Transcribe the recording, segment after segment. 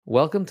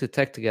Welcome to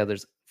Tech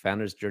Together's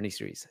Founders Journey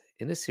series.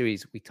 In this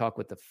series, we talk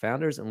with the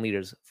founders and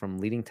leaders from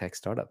leading tech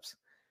startups.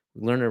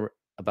 We learn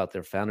about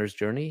their founders'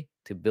 journey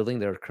to building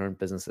their current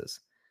businesses.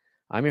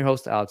 I'm your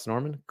host, Alex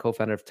Norman,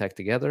 co-founder of Tech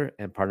Together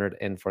and partner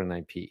at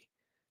N49P.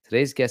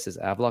 Today's guest is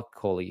Avlok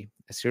Kohli,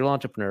 a serial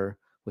entrepreneur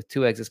with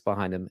 2 exits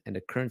behind him and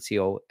a current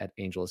CEO at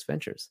AngelList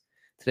Ventures.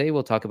 Today,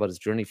 we'll talk about his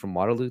journey from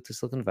Waterloo to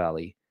Silicon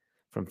Valley,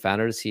 from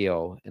founder to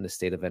CEO, and the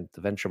state of the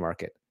venture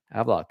market.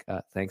 Avlok,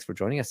 thanks for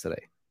joining us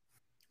today.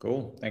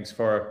 Cool. Thanks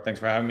for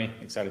having me.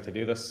 Excited to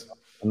do this.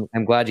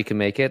 I'm glad you can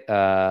make it.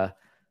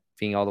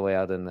 Being all the way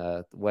out in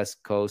the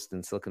West Coast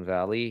in Silicon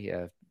Valley,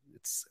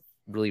 it's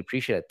really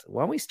appreciated.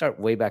 Why don't we start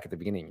way back at the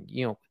beginning?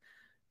 You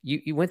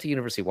went to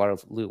University of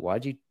Waterloo. Why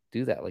did you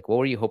do that? Like, what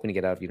were you hoping to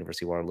get out of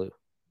University of Waterloo?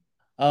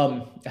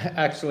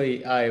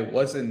 Actually, I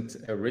wasn't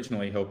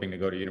originally hoping to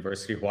go to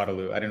University of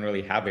Waterloo. I didn't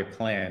really have a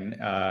plan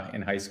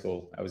in high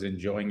school. I was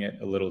enjoying it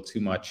a little too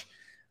much.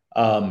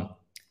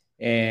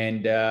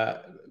 And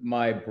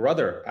my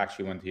brother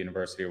actually went to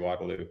University of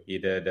Waterloo. He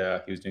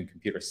was doing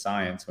computer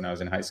science when I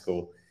was in high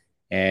school.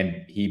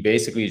 And he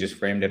basically just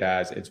framed it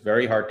as it's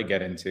very hard to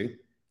get into.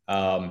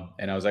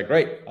 And I was like,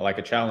 great, I like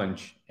a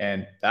challenge.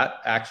 And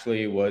that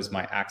actually was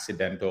my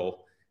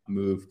accidental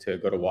move to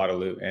go to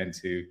Waterloo and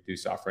to do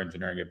software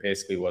engineering. It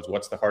basically was,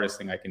 what's the hardest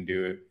thing I can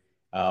do?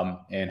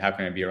 And how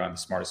can I be around the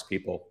smartest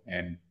people?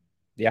 And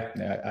yeah,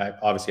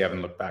 I obviously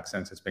haven't looked back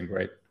since. It's been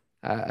great.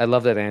 I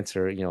love that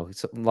answer.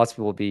 Lots of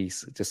people will be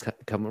just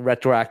come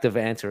retroactive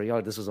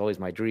answer. This was always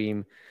my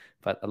dream,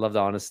 but I love the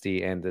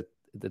honesty and the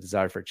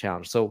desire for a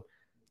challenge. So,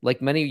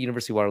 like many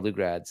University of Waterloo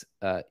grads,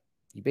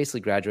 you basically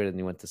graduated and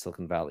you went to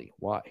Silicon Valley.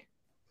 Why?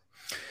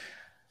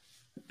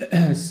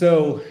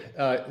 So,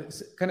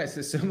 kind of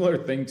a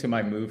similar thing to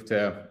my move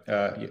to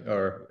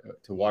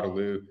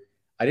Waterloo.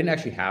 I didn't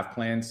actually have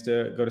plans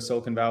to go to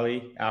Silicon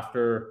Valley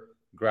after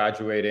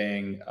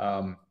graduating.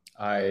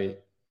 I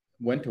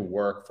went to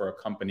work for a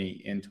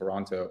company in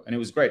Toronto, and it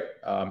was great.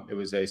 It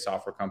was a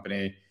software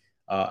company.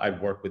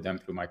 I'd worked with them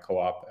through my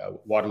co-op.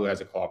 Waterloo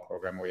has a co-op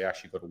program where you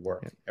actually go to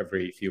work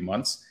every few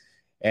months,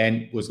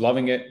 and was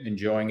loving it,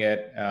 enjoying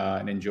it,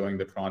 and enjoying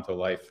the Toronto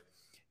life.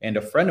 And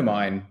a friend of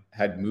mine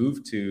had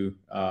moved to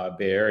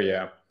Bay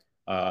Area,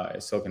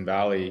 Silicon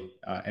Valley,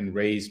 and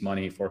raised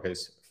money for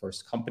his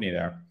first company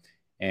there.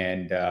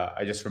 And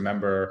I just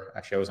remember,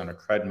 actually, I was on a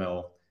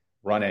treadmill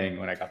running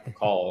when I got the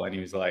call, and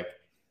he was like,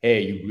 hey,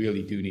 you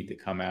really do need to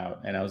come out.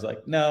 And I was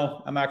like,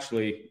 no, I'm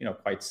actually,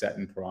 quite set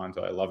in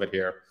Toronto. I love it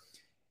here.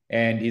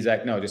 And he's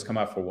like, no, just come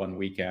out for one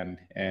weekend.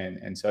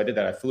 And so I did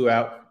that. I flew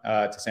out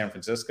to San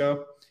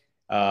Francisco.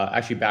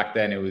 Actually, back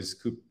then it was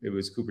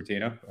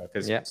Cupertino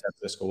because San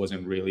Francisco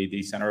wasn't really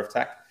the center of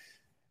tech.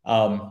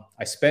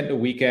 I spent a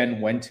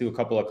weekend, went to a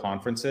couple of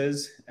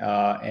conferences,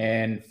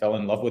 and fell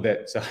in love with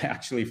it. So I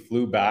actually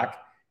flew back.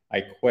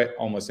 I quit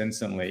almost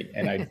instantly,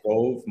 and I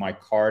drove my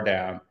car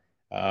down.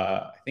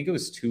 I think it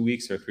was 2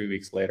 weeks or 3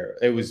 weeks later.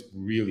 It was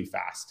really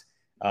fast.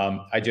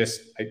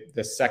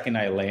 The second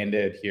I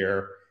landed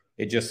here,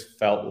 it just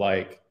felt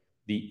like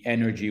the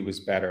energy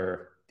was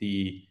better.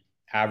 The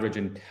average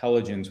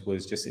intelligence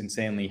was just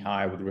insanely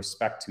high with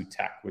respect to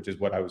tech, which is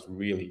what I was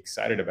really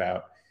excited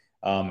about.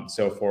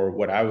 So for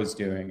what I was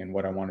doing and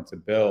what I wanted to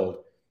build,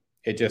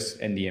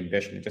 and the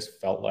ambition, it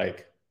just felt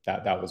like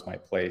that was my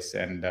place.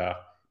 And I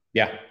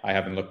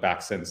haven't looked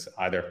back since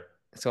either.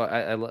 So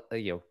I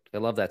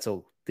love that.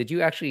 So did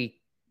you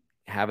actually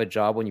have a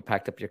job when you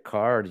packed up your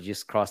car, or did you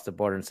just cross the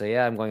border and say,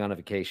 yeah, I'm going on a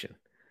vacation?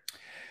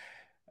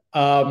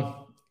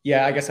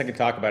 Yeah, I guess I could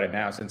talk about it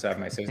now since I have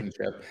my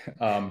citizenship.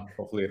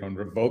 Hopefully I don't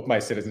revoke my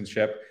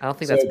citizenship. I don't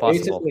think that's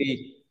possible.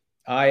 Basically,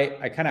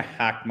 I kind of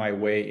hacked my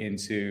way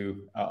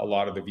into a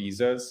lot of the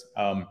visas.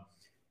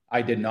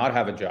 I did not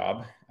have a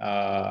job.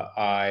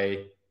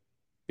 I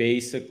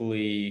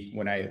basically,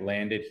 when I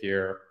landed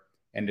here,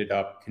 ended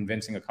up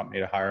convincing a company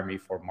to hire me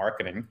for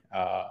marketing.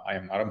 I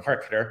am not a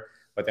marketer,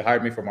 but they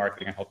hired me for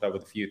marketing. I helped out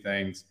with a few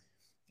things.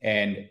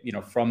 And,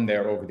 from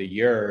there over the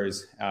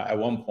years, at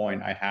one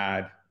point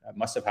I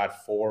must have had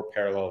 4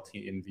 parallel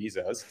TN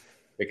visas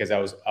because I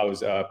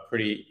was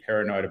pretty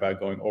paranoid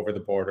about going over the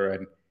border.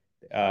 And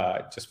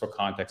just for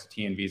context,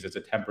 TN visa is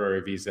a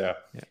temporary visa.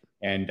 Yeah.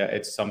 And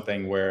it's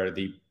something where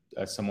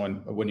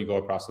when you go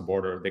across the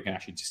border, they can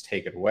actually just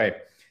take it away.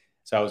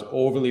 So I was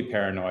overly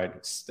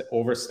paranoid,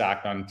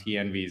 overstacked on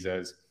TN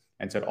visas.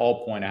 And so at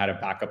all point, I had a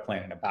backup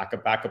plan and a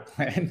backup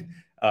plan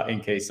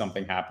in case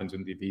something happens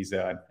with the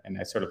visa. And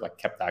I sort of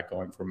kept that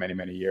going for many,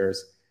 many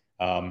years.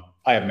 I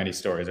have many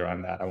stories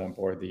around that. I won't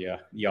bore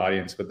the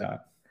audience with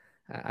that.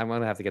 I'm going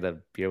to have to get a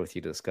beer with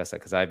you to discuss that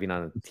because I've been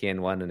on a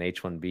TN1 and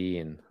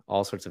H1B and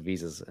all sorts of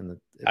visas.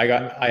 I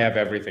have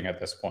everything at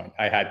this point.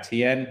 I had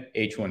TN,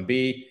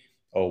 H1B,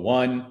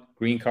 O1,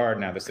 green card,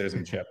 now the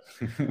citizenship.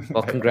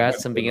 Well,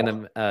 congrats on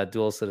being a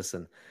dual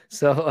citizen.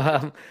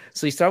 So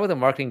you start with a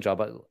marketing job.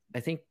 But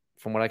I think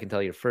from what I can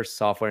tell, your first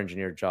software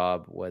engineer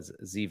job was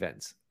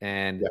Zvents.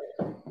 And,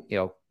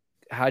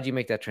 how did you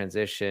make that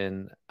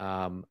transition?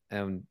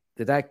 And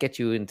did that get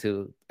you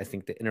into, I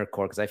think, the inner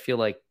core? Because I feel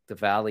like the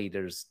Valley,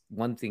 there's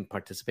one thing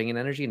participating in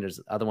energy, and there's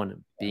the other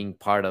one being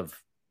part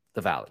of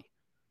the Valley.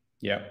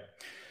 Yeah.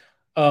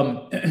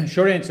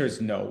 Short answer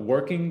is no.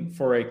 Working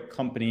for a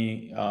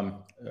company,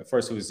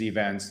 first it was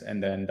Events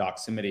and then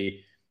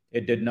Doximity,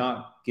 it did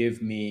not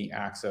give me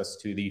access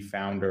to the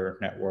founder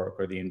network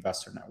or the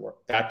investor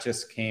network. That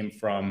just came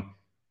from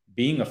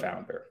being a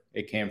founder.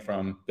 It came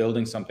from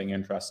building something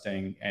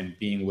interesting and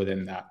being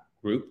within that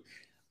group.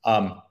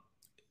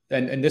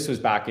 And this was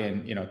back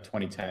in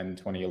 2010,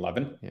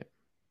 2011.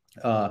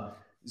 Yeah.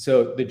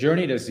 So the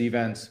journey to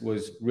Events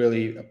was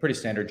really a pretty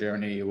standard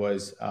journey. It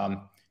was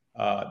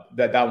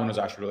that one was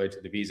actually related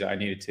to the visa. I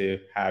needed to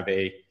have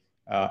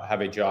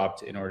a job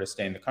in order to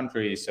stay in the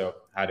country, so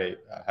had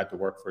to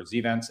work for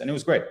Events, and it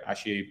was great.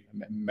 Actually,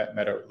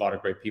 met a lot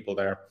of great people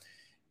there.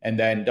 And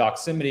then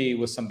Doximity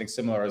was something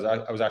similar. As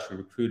I was actually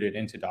recruited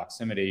into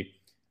Doximity.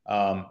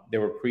 They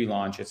were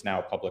pre-launch. It's now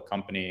a public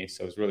company,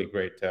 so it was really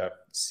great to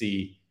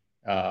see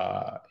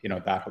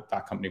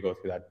that company go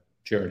through that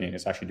journey, and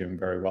it's actually doing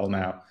very well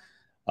now.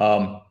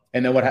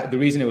 And then the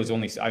reason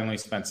I only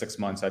spent 6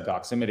 months at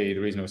Doximity. The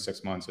reason it was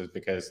 6 months was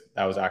because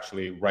that was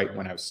actually right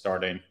when I was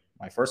starting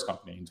my first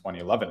company in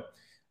 2011.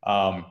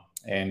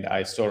 And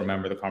I still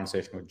remember the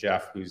conversation with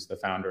Jeff, who's the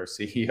founder,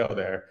 CEO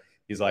there.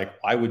 He's like,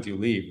 "Why would you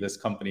leave? This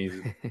company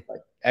is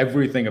like,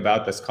 everything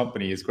about this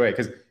company is great."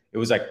 Because it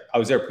was like I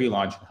was there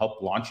pre-launch and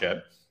helped launch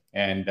it,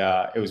 and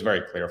it was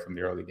very clear from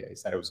the early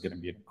days that it was going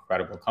to be an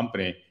incredible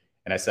company.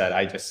 And I said,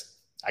 I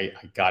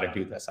got to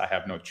do this. I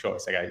have no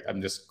choice. Like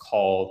I'm just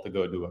called to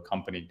go do a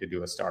company, to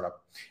do a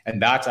startup.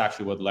 And that's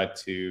actually what led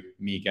to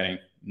me getting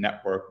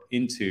networked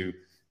into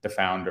the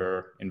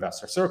founder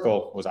investor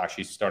circle, was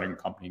actually starting a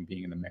company and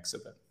being in the mix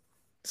of it.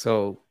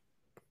 So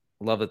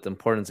love that the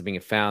importance of being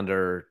a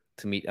founder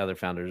to meet other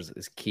founders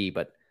is key.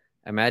 But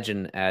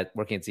imagine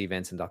working at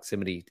Events and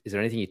Doximity, is there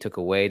anything you took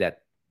away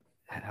that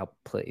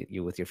helped play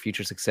you with your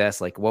future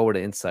success? Like what were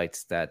the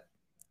insights that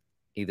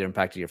either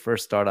impacted your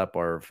first startup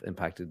or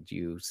impacted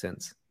you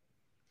since?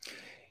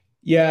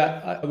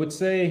 Yeah, I would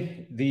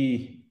say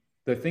the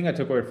thing I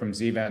took away from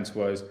Events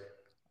was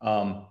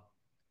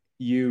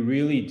you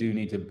really do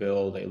need to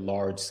build a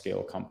large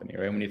scale company,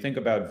 right? When you think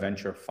about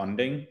venture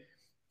funding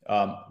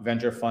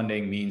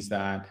means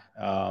that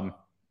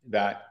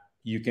that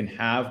you can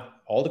have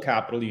all the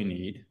capital you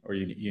need, or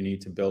you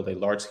need to build a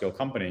large scale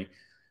company,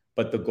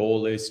 but the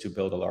goal is to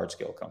build a large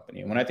scale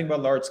company. And when I think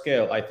about large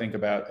scale, I think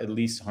about at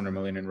least 100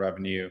 million in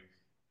revenue.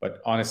 But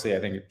honestly, I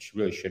think it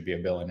really should be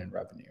 $1 billion in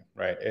revenue,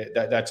 right?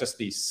 That's just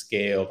the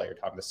scale that you're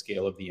talking, the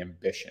scale of the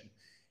ambition.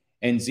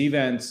 And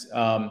Events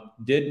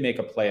did make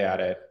a play at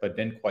it, but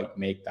didn't quite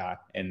make that.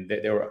 And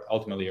they were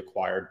ultimately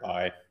acquired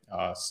by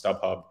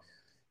StubHub.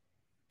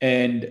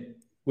 And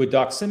with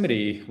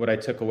Doximity, what I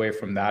took away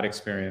from that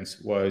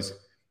experience was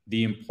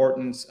the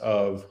importance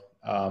of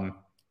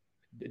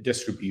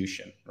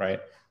distribution, right?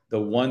 The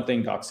one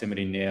thing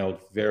Doximity nailed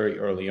very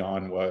early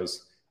on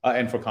was,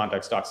 and for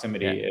context,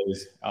 Doximity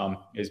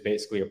is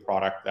basically a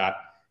product that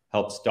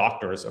helps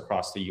doctors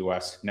across the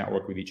U.S.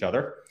 network with each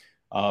other.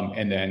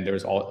 And then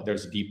there's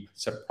a deep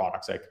set of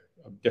products, like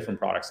different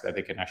products that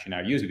they can actually now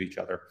use with each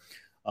other.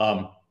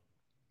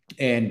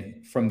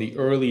 And from the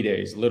early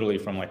days, literally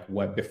from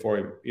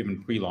before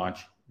even pre-launch,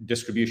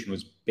 distribution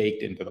was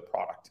baked into the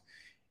product.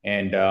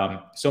 And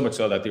so much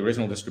so that the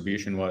original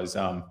distribution was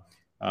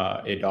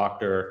a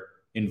doctor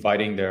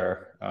inviting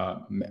their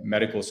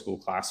medical school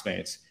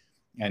classmates,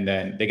 and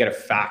then they get a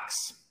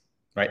fax,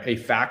 right? A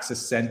fax is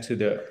sent to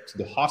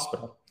the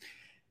hospital.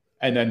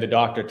 And then the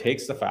doctor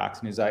takes the fax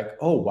and he's like,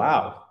 "Oh,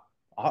 wow,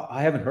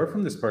 I haven't heard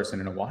from this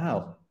person in a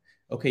while.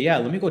 Okay, yeah,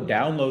 let me go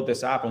download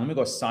this app and let me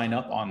go sign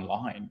up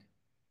online."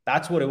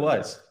 That's what it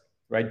was,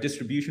 right?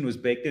 Distribution was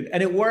baked in,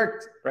 and it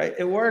worked, right?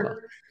 It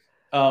worked.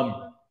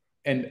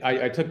 And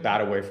I took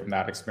that away from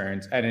that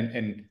experience.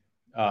 And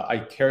I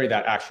carry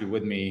that actually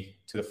with me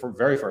to the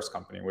very first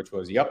company, which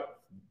was,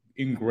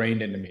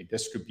 ingrained into me.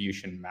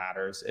 Distribution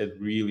matters. It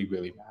really,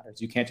 really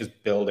matters. You can't just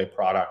build a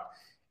product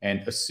and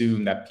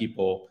assume that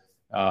people,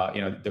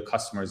 the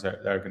customers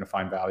that are going to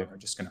find value are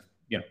just going to,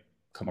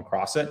 come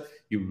across it.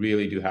 You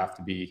really do have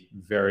to be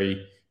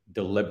very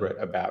deliberate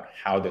about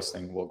how this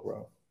thing will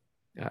grow.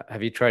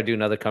 Have you tried to do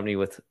another company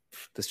with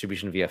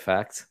distribution via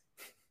fax?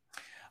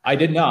 I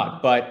did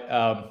not, but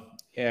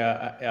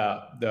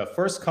the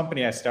first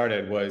company I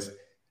started was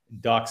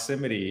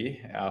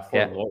Doximity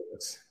for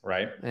lawyers,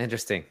 right?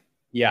 Interesting.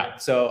 Yeah.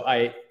 So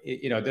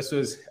this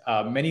was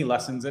many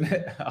lessons in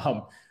it,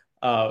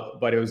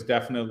 but it was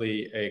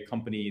definitely a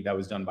company that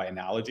was done by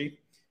analogy,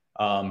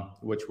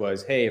 which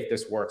was, hey, if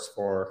this works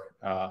for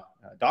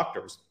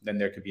doctors, then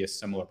there could be a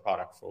similar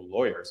product for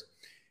lawyers.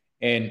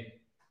 And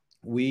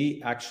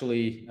we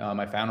actually,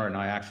 my founder and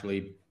I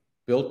actually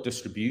built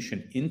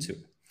distribution into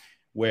it,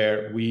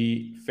 where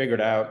we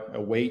figured out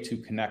a way to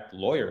connect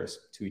lawyers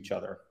to each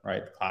other,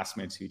 right?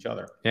 Classmates to each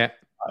other. Yeah.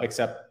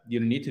 Except you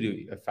don't need to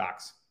do a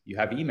fax. You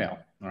have email,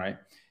 all right?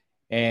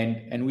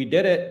 And we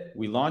did it,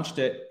 we launched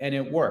it, and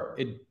it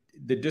worked.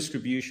 The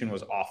distribution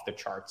was off the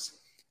charts.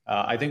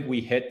 I think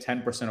we hit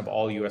 10% of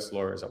all US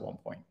lawyers at one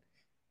point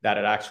that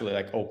had actually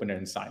like opened it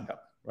and signed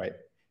up, right?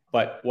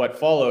 But what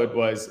followed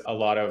was a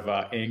lot of,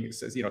 not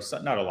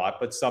a lot,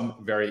 but some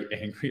very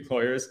angry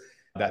lawyers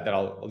that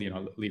I'll,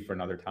 leave for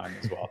another time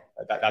as well.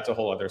 That's a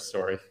whole other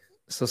story.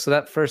 So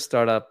that first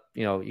startup,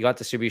 you got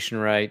distribution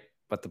right,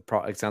 but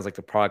it sounds like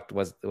the product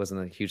wasn't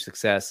a huge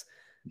success.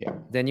 Yeah.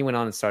 Then you went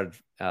on and started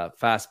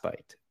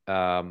FastBite.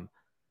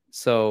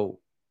 So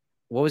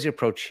what was your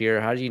approach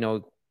here? How did you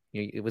know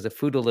it was a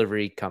food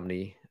delivery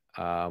company?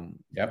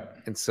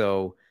 Yep.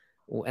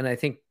 And I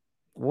think,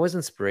 what was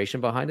inspiration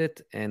behind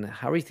it, and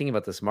how are you thinking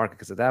about this market?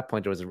 Because at that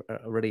point, there was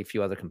already a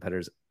few other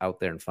competitors out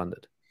there and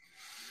funded.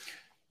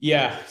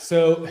 Yeah.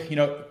 So,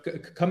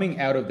 coming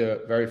out of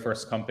the very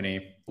first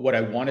company, what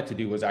I wanted to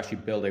do was actually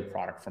build a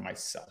product for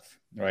myself,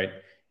 right?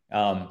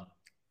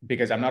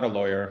 Because I'm not a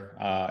lawyer.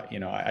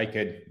 I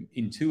could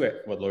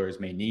intuit what lawyers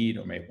may need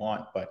or may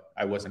want, but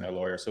I wasn't a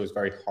lawyer. So it was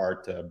very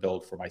hard to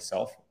build for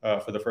myself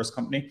for the first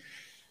company.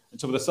 And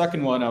so for the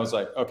second one, I was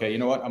like, okay, you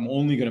know what? I'm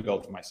only going to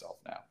build for myself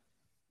now.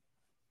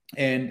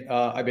 And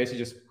I basically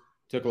just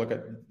took a look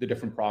at the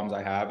different problems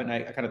I have. And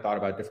I kind of thought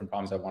about different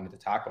problems I wanted to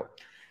tackle.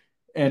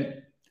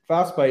 And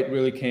FastBite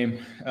really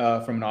came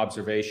from an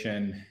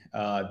observation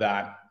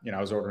that, I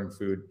was ordering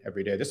food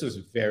every day. This was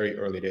very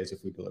early days of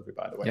food delivery,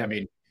 by the way. Yeah. I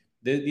mean,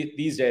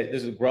 these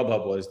days,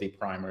 Grubhub was the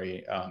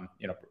primary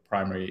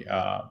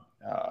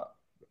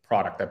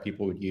product that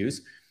people would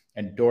use.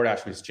 And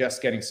DoorDash was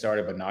just getting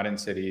started, but not in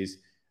cities.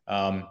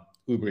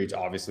 Uber Eats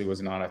obviously was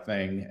not a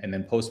thing. And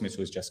then Postmates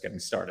was just getting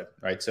started,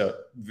 right? So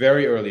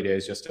very early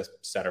days, just to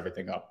set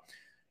everything up.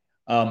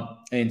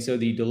 And so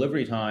the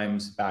delivery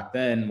times back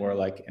then were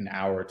like an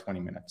hour, 20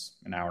 minutes,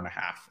 an hour and a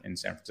half in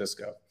San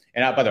Francisco.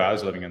 And by the way, I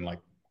was living in like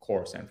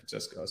core San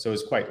Francisco. So it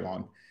was quite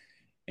long.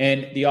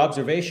 And the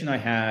observation I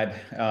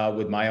had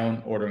with my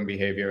own ordering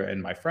behavior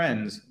and my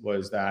friends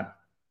was that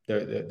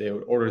they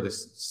would order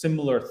this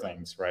similar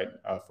things, right?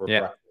 For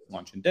breakfast,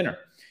 lunch, and dinner.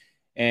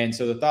 And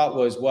so the thought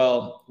was,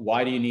 well,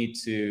 why do you need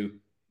to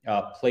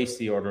place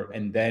the order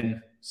and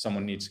then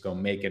someone needs to go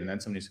make it and then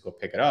someone needs to go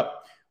pick it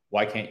up?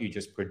 Why can't you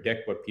just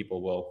predict what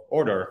people will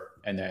order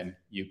and then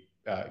you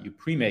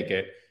pre-make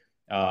it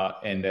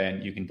and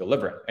then you can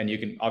deliver it? And you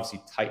can obviously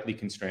tightly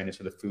constrain it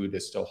so the food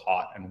is still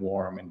hot and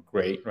warm and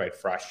great, right?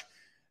 Fresh.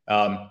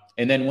 And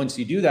then once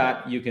you do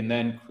that, you can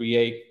then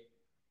create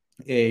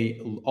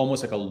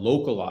almost like a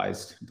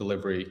localized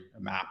delivery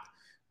map,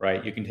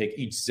 right? You can take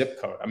each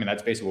zip code. I mean,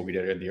 that's basically what we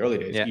did in the early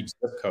days. Yeah. Each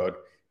zip code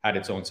had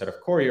its own set of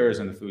couriers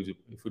and the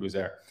food was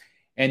there.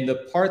 And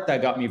the part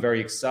that got me very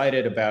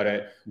excited about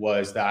it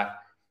was that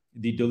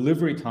the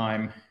delivery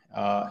time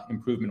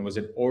improvement was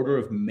an order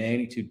of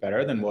magnitude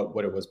better than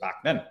what it was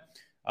back then.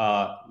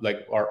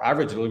 Like our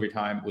average delivery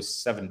time was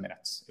 7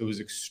 minutes. It was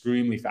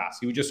extremely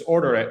fast. You would just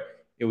order it,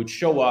 it would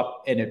show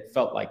up, and it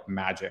felt like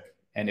magic.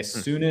 And as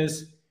soon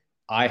as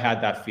I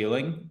had that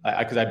feeling,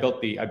 because I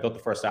built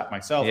the first app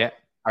myself, I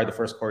hired the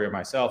first courier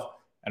myself,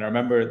 and I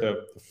remember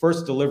the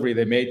first delivery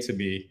they made to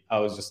me, I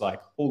was just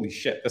like, holy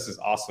shit, this is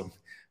awesome.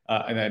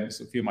 And then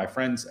a few of my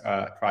friends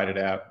tried it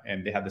out,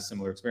 and they had the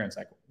similar experience,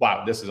 like,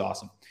 wow, this is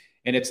awesome.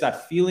 And it's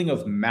that feeling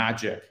of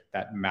magic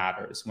that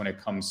matters when it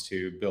comes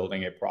to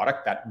building a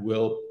product that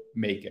will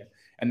make it.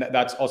 And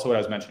that's also what I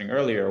was mentioning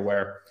earlier,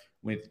 where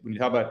when you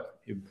talk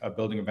about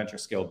building a venture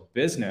scale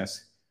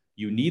business,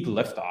 you need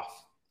liftoff,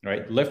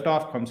 right?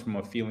 Liftoff comes from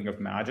a feeling of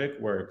magic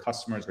where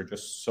customers are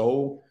just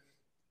so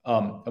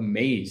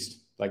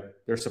amazed, like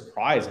they're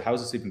surprised, how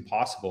is this even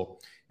possible?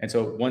 And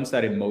so once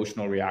that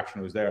emotional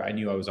reaction was there, I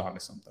knew I was onto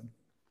something.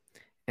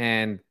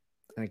 And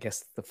I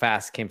guess the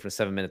fast came from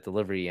 7-minute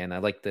delivery. And I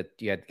like that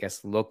you had, I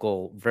guess,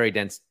 local, very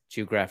dense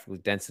geographical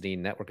density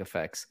and network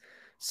effects.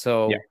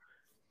 So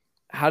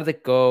how did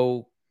it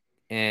go?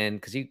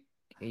 And because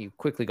you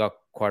quickly got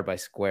acquired by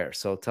Square.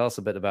 So tell us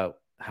a bit about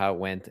how it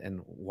went and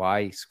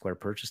why Square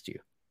purchased you.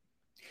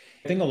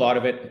 I think a lot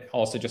of it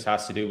also just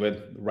has to do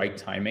with right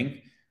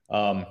timing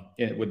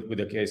with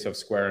the case of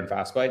Square and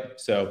FastBite.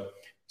 So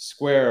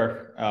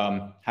Square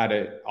had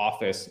an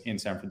office in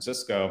San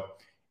Francisco,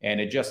 and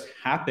it just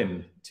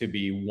happened to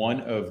be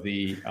one of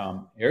the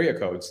area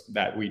codes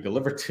that we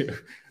delivered to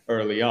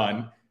early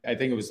on. I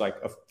think it was like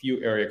a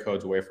few area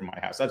codes away from my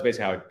house. That's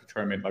basically how I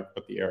determined like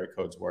what the area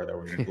codes were that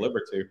we're going to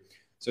deliver to.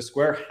 So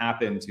Square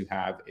happened to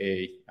have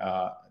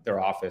their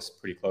office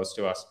pretty close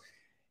to us.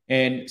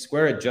 And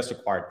Square had just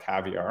acquired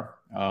Caviar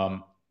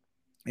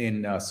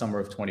in summer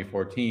of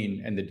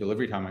 2014. And the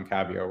delivery time on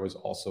Caviar was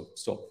also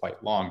still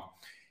quite long.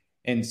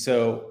 And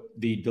so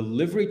the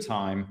delivery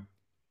time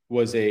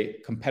was a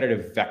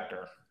competitive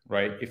vector,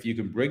 right? If you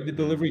can bring the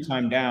delivery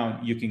time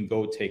down, you can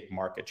go take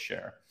market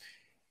share.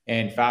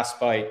 And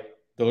FastBite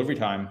delivery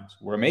times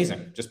were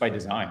amazing just by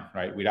design,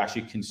 right? We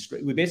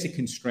basically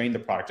constrained the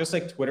product, just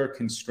like Twitter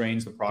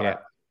constrains the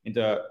product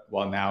into,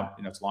 well, now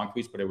it's long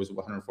tweets, but it was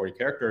 140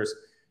 characters.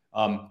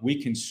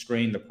 We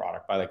constrained the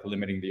product by like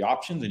limiting the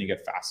options, and you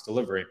get fast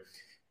delivery.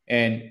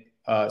 And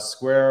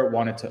Square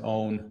wanted to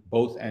own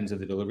both ends of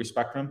the delivery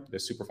spectrum, the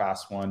super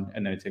fast one,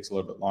 and then it takes a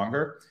little bit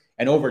longer.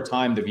 And over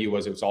time, the view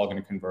was it was all going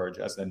to converge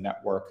as the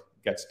network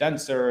gets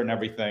denser and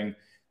everything.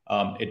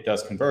 It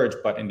does converge,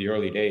 but in the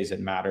early days, it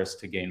matters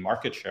to gain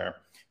market share.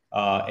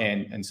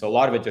 And so a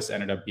lot of it just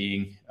ended up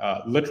being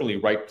literally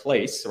right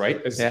place,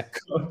 right? Yeah.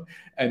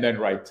 And then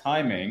right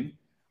timing.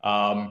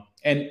 But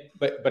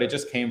it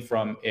just came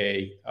from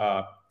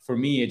for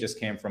me, it just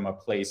came from a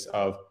place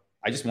of,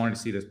 I just wanted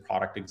to see this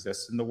product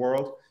exist in the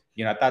world.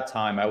 At that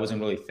time, I wasn't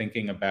really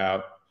thinking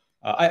about,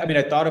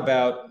 I thought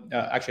about,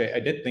 actually, I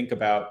did think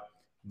about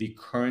the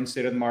current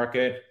state of the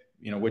market,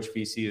 which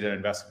VCs are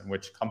invested in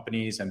which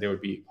companies, and they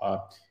would be,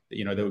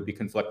 they would be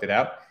conflicted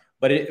out.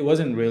 But it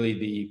wasn't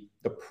really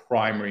the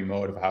primary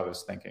mode of how I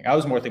was thinking. I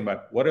was more thinking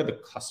about what are the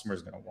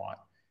customers going to want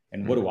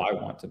and what do I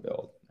want to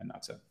build? And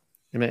that's it.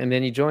 And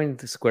then you joined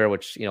the Square,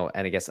 which, and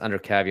I guess under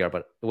caviar,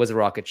 but it was a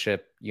rocket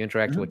ship. You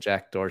interacted with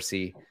Jack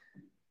Dorsey.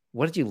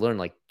 What did you learn?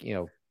 Like,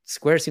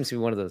 Square seems to be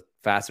one of the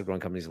faster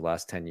growing companies of the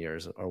last 10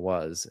 years, or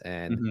was,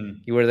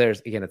 and you were there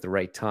again at the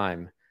right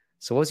time.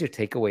 So what was your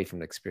takeaway from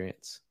the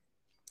experience?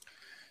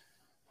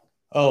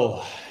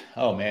 Oh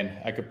man,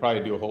 I could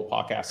probably do a whole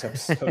podcast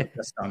episode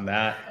just on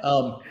that.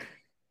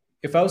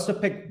 If I was to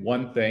pick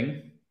one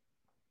thing,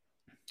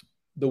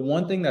 the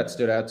one thing that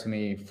stood out to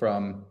me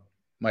from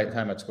my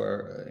time at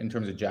Square in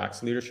terms of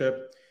Jack's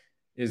leadership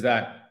is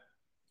that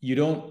you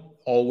don't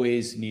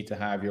always need to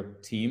have your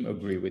team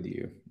agree with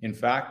you. In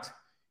fact,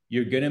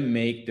 you're going to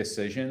make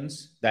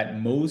decisions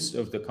that most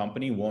of the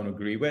company won't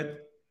agree with,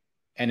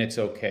 and it's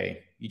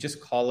okay. You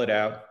just call it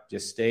out,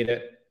 just state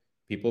it.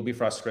 People will be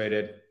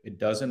frustrated. It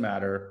doesn't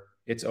matter.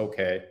 It's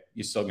okay.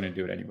 You're still going to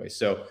do it anyway.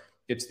 So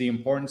it's the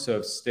importance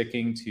of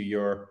sticking to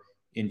your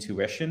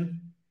intuition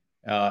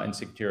and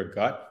stick to your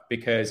gut,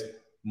 because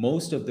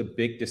most of the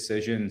big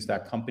decisions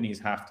that companies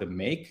have to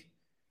make,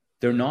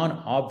 they're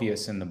not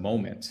obvious in the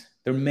moment.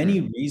 There are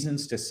many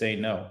reasons to say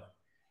no.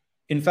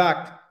 In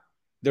fact,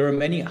 there are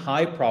many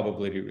high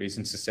probability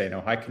reasons to say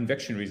no, high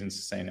conviction reasons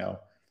to say no,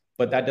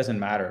 but that doesn't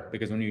matter,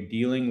 because when you're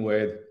dealing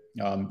with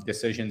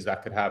decisions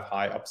that could have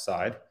high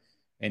upside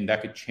and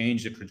that could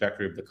change the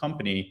trajectory of the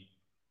company,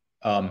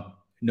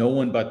 no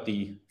one but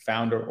the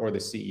founder or the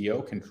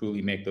CEO can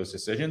truly make those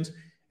decisions.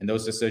 And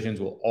those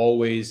decisions will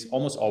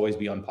almost always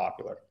be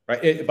unpopular,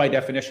 right? By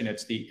definition,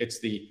 it's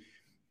the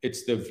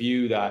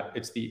view that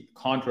it's the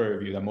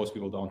contrary view that most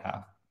people don't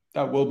have.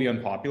 That will be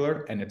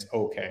unpopular, and it's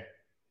okay.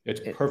 It's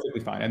perfectly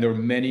fine. And there were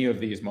many of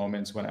these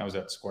moments when I was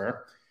at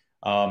Square,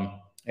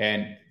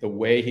 and the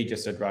way he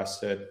just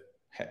addressed it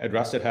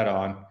head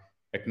on,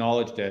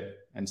 acknowledged it,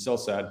 and still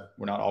said,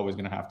 "We're not always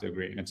going to have to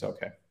agree, and it's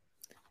okay."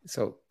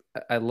 So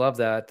I love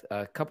that.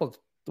 I want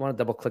to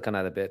double click on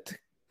that a bit.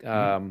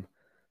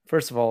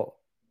 First of all,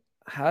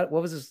 what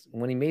was this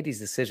when he made these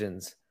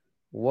decisions?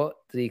 What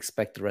did he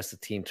expect the rest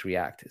of the team to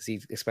react? Does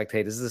he expect,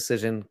 hey, this is a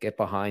decision, get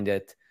behind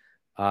it,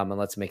 and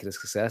let's make it a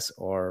success?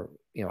 Or,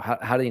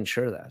 how do you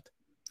ensure that?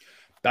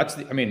 That's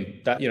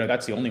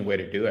the only way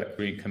to do it.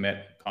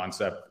 Recommit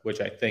concept, which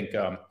I think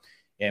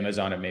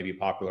Amazon had maybe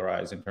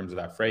popularized in terms of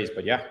that phrase.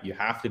 But yeah, you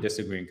have to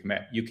disagree and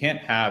commit. You can't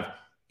have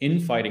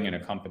infighting in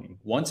a company.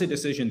 Once a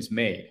decision's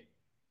made,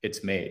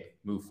 it's made.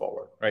 Move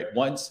forward, right?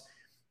 Once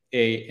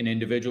an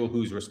individual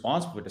who's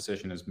responsible for a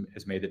decision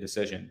has made the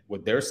decision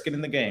with their skin in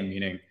the game,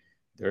 meaning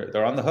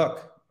they're on the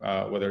hook,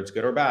 whether it's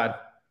good or bad,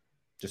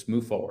 just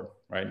move forward,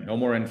 right? No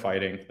more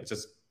infighting. Let's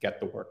just get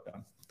the work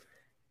done.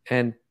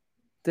 And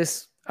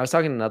I was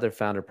talking to another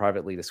founder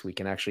privately this week,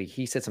 and actually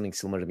he said something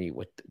similar to me.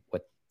 What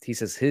he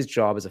says his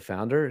job as a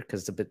founder,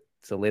 because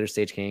it's a later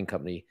stage Canadian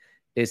company,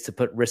 is to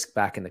put risk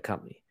back in the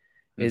company.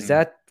 Is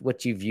that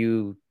what you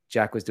view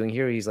Jack was doing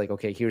here? He's like,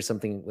 okay, here's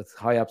something with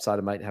high upside.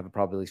 I might have a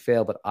probability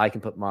fail, but I can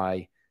put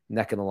my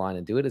neck in the line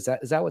and do it. Is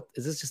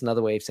this just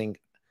another way of saying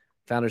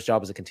founder's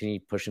job is to continue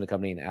pushing the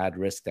company and add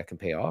risk that can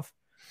pay off?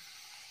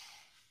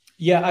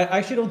 Yeah, I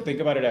actually don't think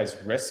about it as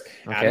risk,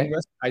 adding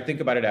risk. I think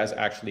about it as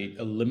actually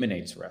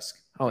eliminates risk.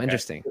 Oh,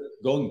 interesting.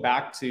 Going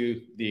back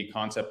to the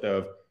concept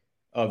of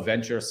a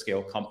venture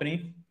scale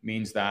company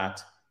means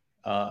that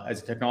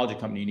as a technology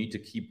company, you need to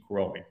keep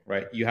growing,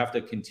 right? You have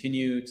to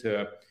continue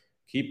to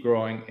keep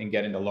growing and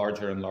get into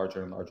larger and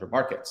larger and larger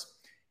markets.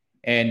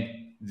 And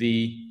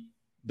the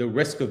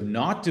risk of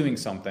not doing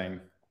something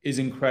is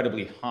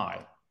incredibly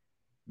high,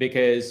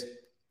 because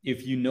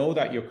if you know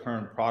that your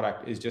current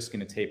product is just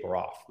going to taper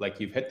off, like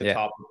you've hit the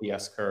top of the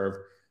S curve,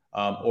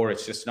 or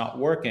it's just not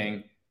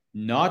working,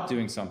 not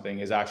doing something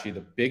is actually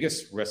the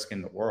biggest risk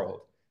in the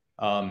world.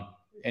 And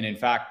in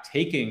fact,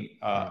 taking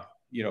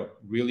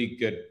really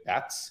good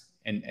bets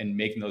and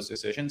making those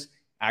decisions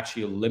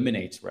actually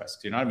eliminates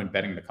risk. You're not even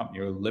betting the company,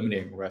 you're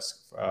eliminating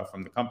risk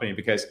from the company,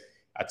 because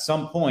at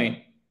some point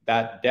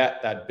that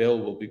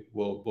bill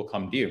will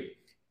come due.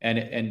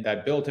 And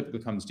that bill typically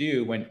comes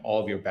due when all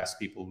of your best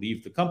people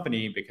leave the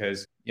company,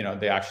 because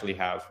they actually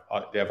have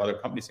other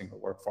companies they can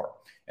work for.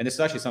 And this is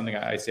actually something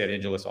I say at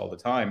AngelList all the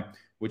time,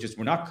 which is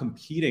we're not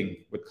competing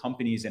with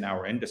companies in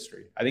our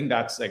industry. I think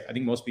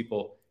most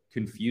people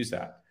confuse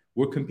that.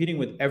 We're competing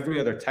with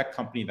every other tech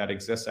company that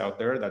exists out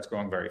there that's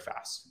growing very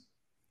fast,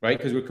 right?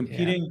 Because we're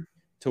competing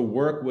to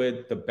work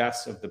with the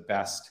best of the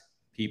best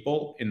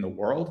people in the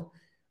world.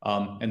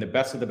 And the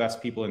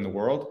best people in the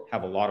world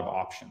have a lot of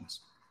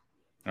options.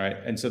 Right.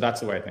 And so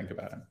that's the way I think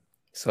about it.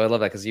 So I love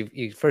that because you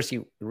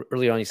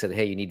early on you said,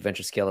 hey, you need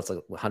venture scale that's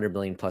like 100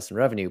 million plus in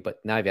revenue, but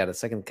now you've added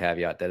a second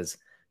caveat that is,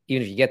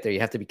 even if you get there, you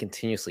have to be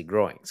continuously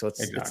growing. So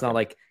it's not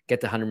like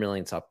get to 100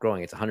 million, stop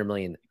growing. It's 100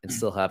 million and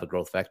still have a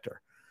growth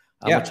vector.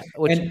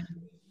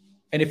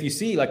 And if you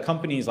see like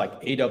companies like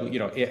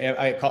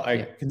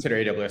I consider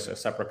AWS a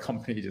separate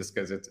company just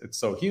because it's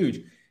so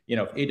huge.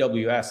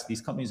 AWS,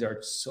 these companies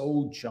are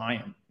so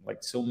giant,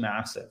 like so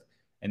massive,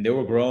 and they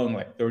were growing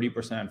like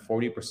 30%,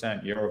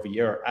 40% year over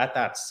year at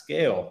that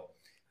scale.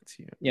 That's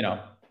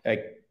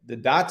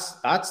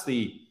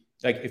the,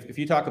 like, if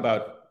you talk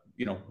about,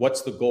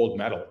 what's the gold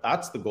medal,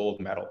 that's the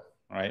gold medal,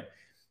 right?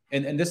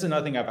 And this is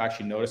another thing I've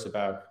actually noticed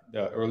about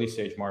the early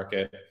stage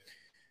market,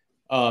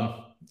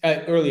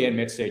 early and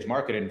mid stage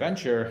market in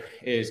venture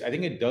is I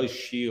think it does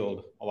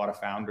shield a lot of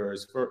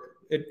founders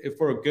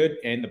for a good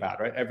and the bad,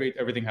 right?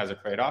 Everything has a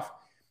trade-off.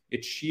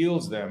 It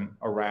shields them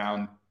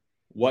around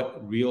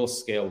what real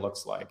scale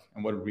looks like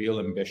and what real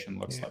ambition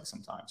looks like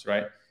sometimes,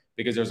 right?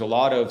 Because there's a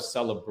lot of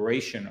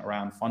celebration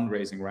around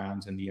fundraising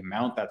rounds and the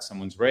amount that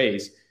someone's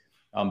raised.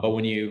 But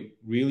when you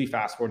really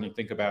fast forward and you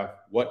think about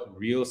what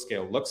real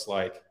scale looks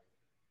like,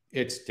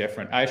 it's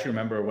different. I actually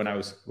remember when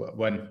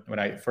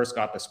I first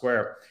got to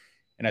Square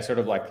and I sort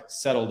of like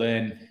settled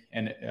in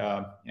and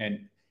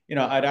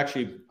I'd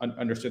actually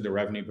understood the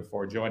revenue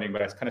before joining,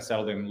 but I kind of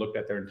settled in and looked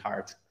at their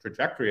entire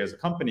trajectory as a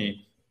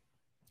company.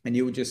 And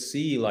you would just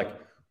see like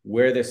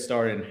where this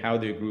started and how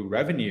they grew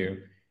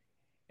revenue.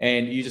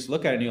 And you just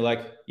look at it and you're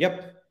like,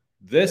 yep,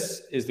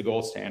 this is the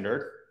gold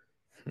standard.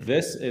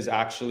 This is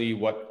actually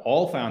what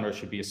all founders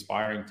should be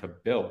aspiring to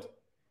build.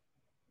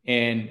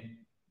 And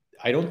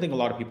I don't think a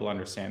lot of people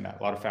understand that.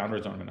 A lot of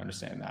founders don't even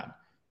understand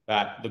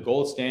that the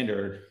gold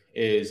standard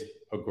is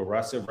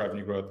aggressive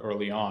revenue growth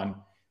early on.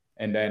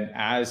 And then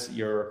as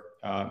you're,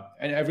 and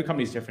every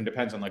company is different,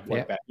 depends on like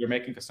what bet you're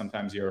making, because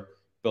sometimes you're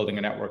building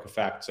a network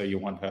effect. So you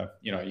want to,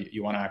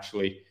 you want to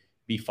actually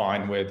be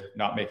fine with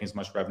not making as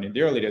much revenue in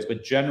the early days.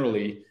 But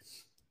generally,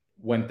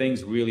 when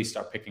things really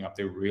start picking up,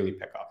 they really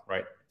pick up,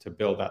 right? To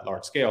build that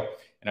large scale.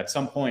 And at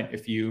some point,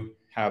 if you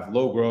have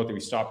low growth or you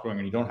stop growing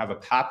and you don't have a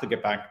path to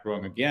get back to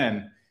growing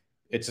again,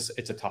 it's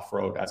a tough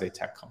road as a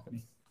tech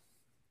company.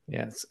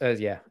 Yeah.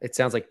 It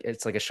sounds like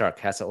it's like a shark,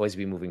 has to always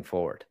be moving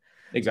forward.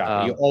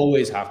 Exactly. You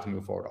always have to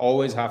move forward,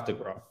 always have to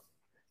grow.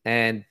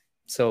 And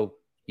so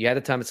you had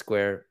a time at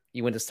Square,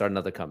 you went to start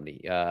another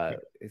company. I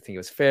think it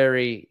was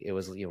Ferry. It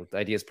was, the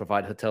idea is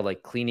provide hotel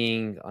like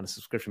cleaning on a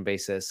subscription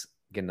basis,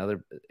 get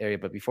another area.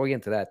 But before you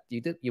get into that,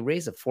 you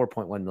raised a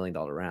 $4.1 million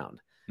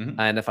round. Mm-hmm.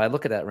 And if I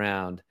look at that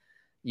round,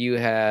 you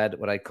had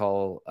what I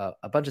call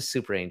a bunch of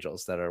super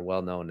angels that are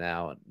well known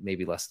now, and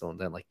maybe less known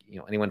than like,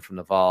 anyone from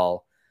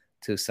Naval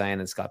to Cyan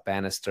and Scott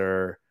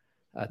Bannister,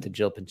 to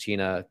Jill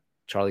Pincina,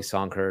 Charlie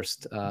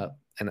Songhurst,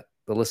 and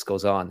the list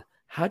goes on.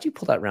 How'd you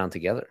pull that round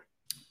together?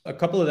 A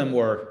couple of them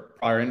were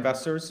prior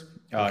investors.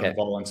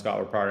 Naval and Scott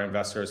were prior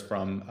investors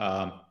from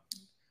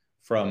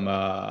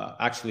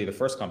actually the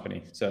first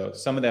company. So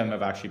some of them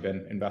have actually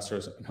been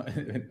investors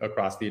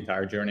across the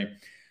entire journey.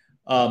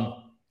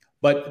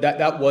 But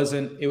that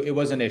wasn't, it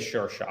wasn't a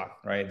sure shot,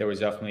 right? There was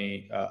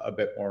definitely a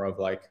bit more of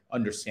like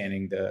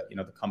understanding the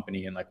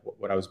company and like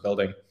what I was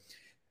building.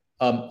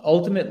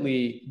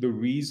 Ultimately, the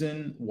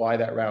reason why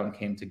that round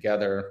came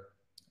together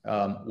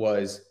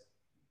was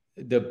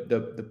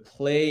the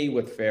play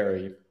with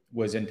Ferry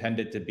was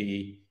intended to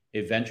be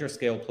a venture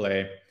scale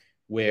play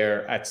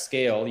where at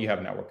scale you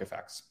have network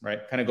effects,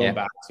 right? Kind of going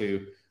back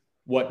to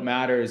what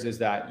matters is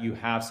that you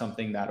have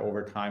something that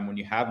over time, when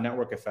you have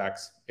network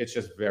effects, it's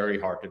just very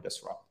hard to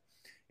disrupt.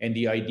 And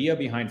the idea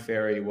behind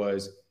Ferry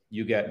was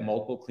you get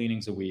multiple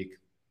cleanings a week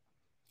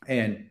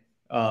and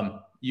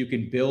you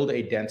can build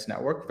a dense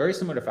network, very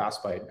similar to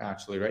FastBite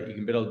actually, right? You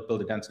can build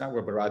a dense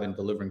network, but rather than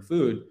delivering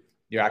food,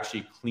 you're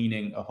actually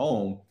cleaning a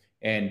home.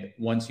 And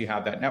once you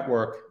have that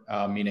network,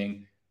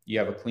 meaning you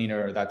have a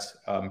cleaner that's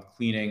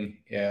cleaning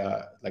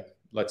like,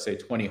 let's say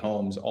 20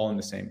 homes all in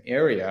the same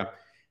area,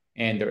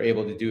 and they're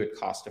able to do it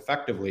cost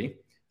effectively,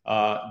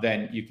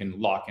 then you can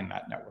lock in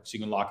that network. So you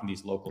can lock in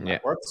these local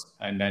networks,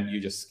 and then you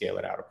just scale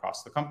it out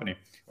across the company,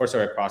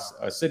 across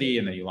a city,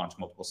 and then you launch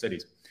multiple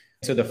cities.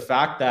 So the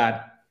fact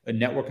that a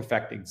network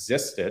effect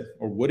existed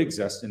or would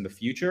exist in the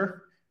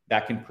future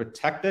that can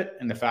protect it,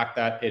 and the fact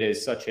that it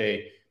is such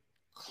a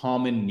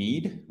common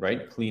need,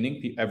 right?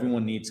 Cleaning,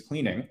 everyone needs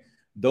cleaning.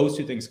 Those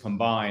two things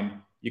combined,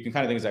 you can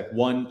kind of think it's like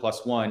 1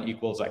 + 1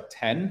 = like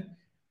 10.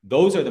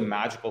 Those are the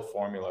magical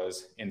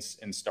formulas in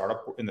the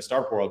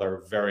startup world that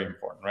are very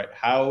important, right?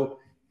 How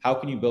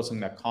can you build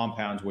something that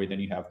compounds where then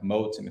you have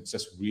moats and it's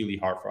just really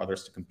hard for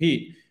others to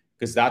compete?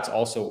 Because that's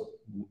also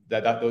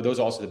those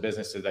are also the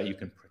businesses that you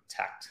can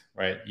protect,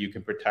 right? You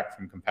can protect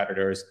from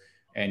competitors,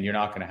 and you're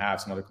not going to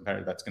have some other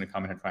competitor that's going to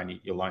come in and try and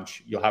eat your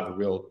lunch. You'll have a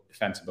real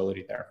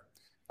defensibility there.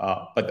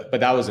 But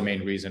that was the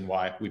main reason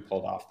why we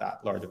pulled off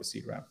that large of a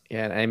seed round.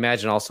 Yeah, and I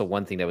imagine also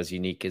one thing that was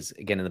unique is,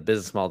 again, in the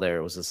business model there,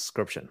 it was a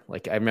subscription.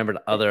 Like I remember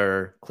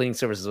other cleaning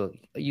services,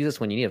 use this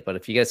when you need it, but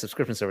if you get a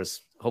subscription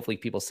service, hopefully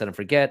people set and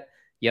forget.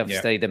 You have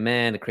steady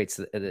demand. It creates,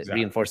 it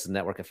reinforces the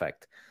network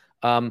effect.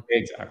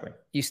 Exactly.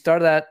 You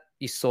started that.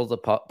 You sold the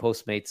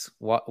Postmates.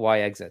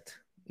 Why exit?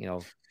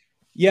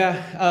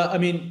 Yeah, I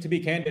mean, to be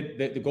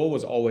candid, the goal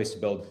was always to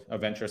build a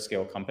venture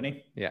scale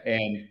company. Yeah,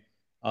 and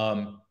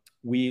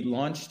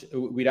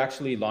we'd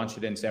actually launched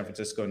it in San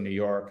Francisco and New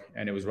York,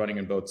 and it was running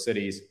in both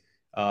cities.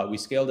 We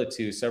scaled it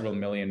to several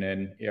million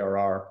in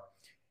ARR,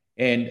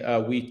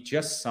 and we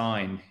just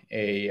signed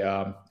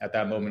at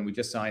that moment, we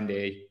just signed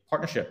a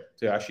partnership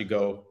to actually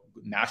go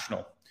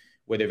national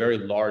with a very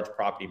large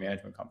property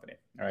management company.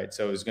 All right,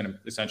 so it was going to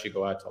essentially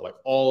go out to like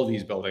all of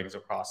these buildings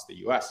across the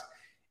US.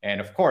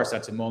 And of course,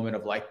 that's a moment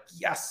of like,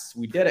 yes,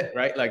 we did it,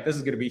 right? Like, this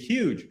is going to be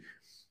huge.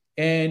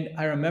 And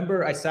I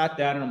remember I sat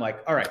down and I'm like,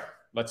 all right,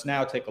 let's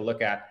now take a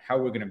look at how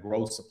we're going to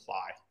grow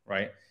supply,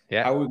 right?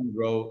 Yeah. How we can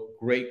grow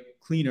great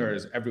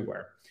cleaners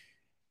everywhere.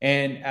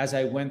 And as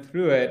I went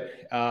through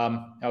it,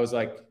 I was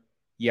like,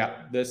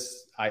 yeah,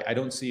 I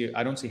don't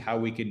see how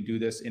we can do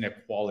this in a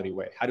quality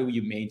way. How do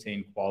you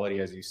maintain quality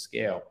as you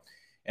scale?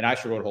 And I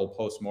actually wrote a whole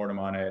postmortem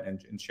on it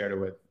and shared it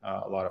with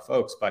a lot of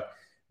folks. But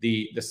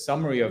the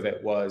summary of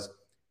it was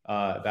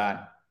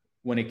that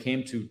when it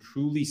came to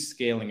truly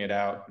scaling it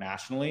out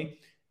nationally,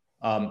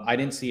 I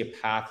didn't see a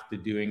path to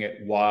doing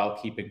it while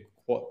keeping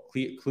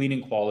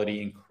cleaning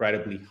quality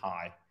incredibly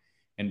high.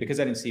 And because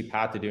I didn't see a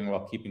path to doing it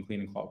while keeping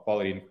cleaning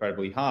quality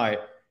incredibly high,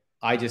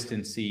 I just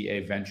didn't see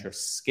a venture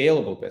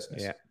scalable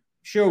business. Yeah.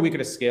 Sure, we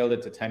could have scaled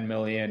it to 10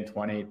 million,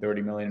 20,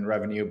 30 million in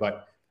revenue,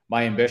 but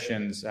my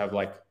ambitions have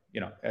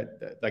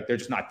they're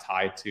just not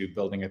tied to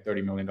building a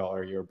 $30 million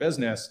a year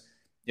business.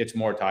 It's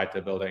more tied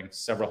to building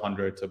several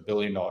hundred to $1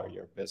 billion a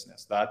year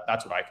business.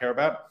 That's what I care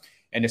about.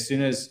 And as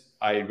soon as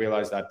I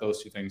realized that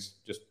those two things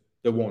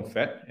they won't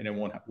fit and it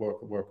won't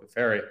work with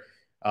Ferry,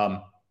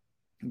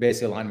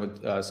 basically aligned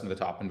with some of the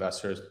top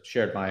investors,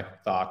 shared my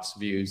thoughts,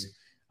 views,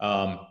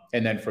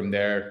 and then from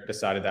there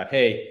decided that,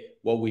 hey,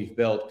 what we've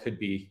built could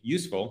be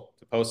useful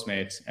to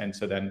Postmates. And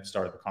so then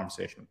started the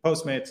conversation with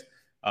Postmates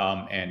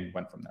and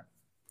went from there.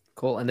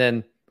 Cool. And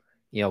then,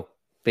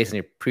 based on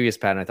your previous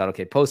pattern, I thought,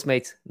 okay,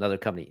 Postmates, another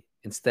company.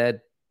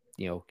 Instead,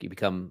 you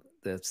become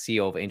the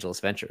CEO of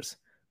AngelList Ventures.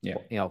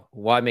 Yeah.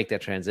 Why make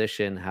that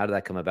transition? How did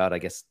that come about? I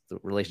guess the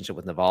relationship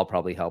with Naval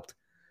probably helped,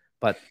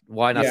 but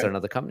why not start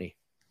another company?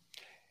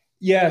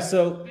 Yeah.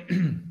 So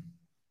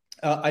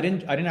I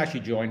didn't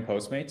actually join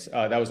Postmates.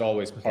 That was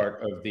always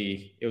part of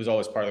the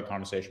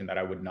conversation that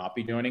I would not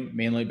be joining,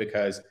 mainly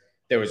because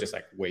there was just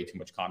like way too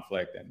much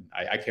conflict. And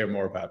I care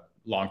more about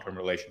long-term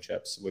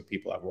relationships with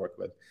people I've worked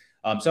with.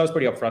 So I was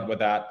pretty upfront with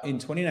that. In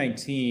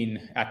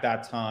 2019, at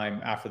that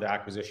time, after the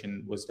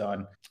acquisition was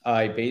done,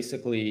 I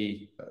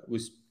basically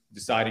was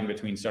deciding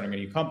between starting a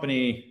new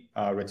company,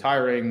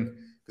 retiring,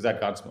 because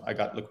I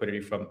got liquidity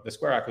from the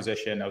Square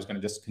acquisition. I was going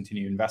to just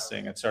continue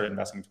investing. I started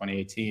investing in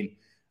 2018.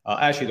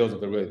 Actually, those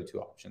were really the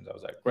two options. I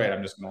was like, great,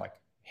 I'm just going to like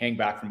hang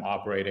back from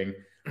operating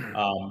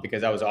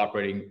because I was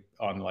operating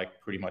on like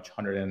pretty much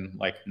 190%,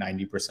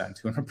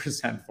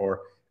 200%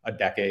 for a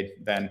decade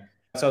then.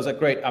 So I was like,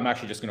 great, I'm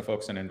actually just going to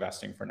focus on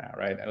investing for now,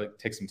 right? I like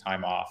take some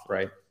time off,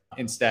 right?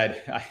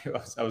 Instead,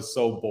 I was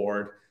so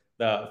bored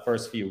the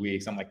first few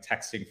weeks. I'm like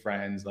texting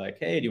friends like,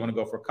 hey, do you want to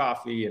go for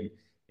coffee? And,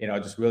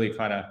 just really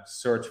trying to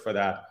search for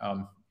that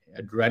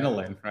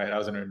adrenaline, right? I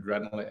was an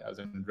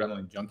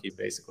adrenaline junkie,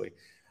 basically.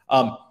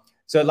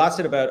 So it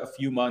lasted about a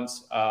few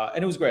months,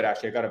 and it was great,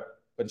 actually. I got a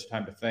bunch of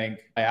time to think.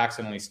 I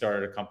accidentally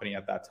started a company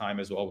at that time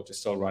as well, which is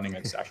still running.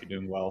 It's actually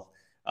doing well.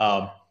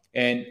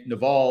 And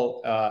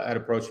Naval had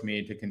approached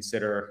me to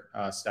consider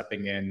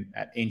stepping in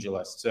at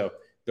AngelList. So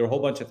there were a whole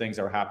bunch of things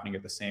that were happening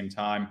at the same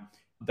time.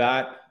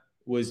 That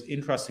was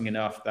interesting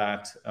enough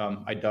that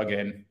I dug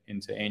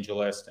into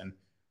AngelList and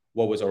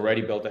what was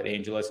already built at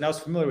AngelList. And I was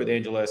familiar with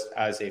AngelList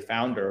as a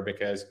founder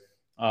because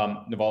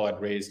Naval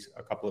had raised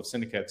a couple of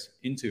syndicates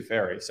into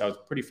Ferry. So I was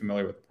pretty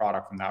familiar with the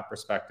product from that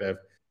perspective.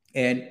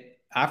 And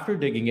after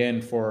digging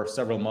in for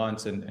several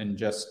months and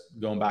just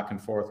going back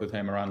and forth with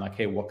him around like,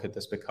 hey, what could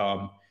this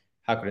become?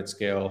 How could it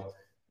scale?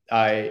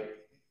 I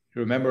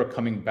remember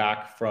coming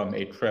back from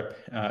a trip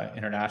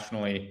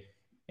internationally.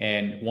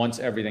 And once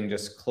everything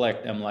just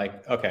clicked, I'm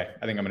like, okay,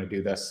 I think I'm going to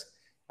do this.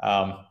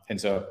 And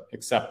so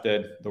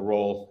accepted the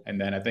role. And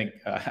then I think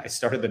I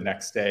started the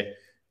next day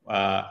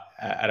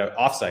at an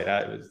offsite.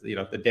 It was,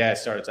 the day I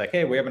started, it's like,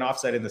 hey, we have an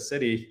offsite in the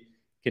city.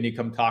 Can you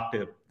come talk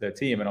to the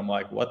team? And I'm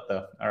like, what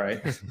the? All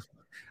right.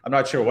 I'm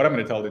not sure what I'm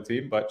going to tell the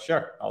team, but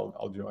sure,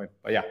 I'll join.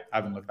 But yeah, I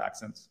haven't looked back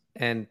since.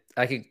 And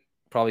I could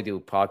probably do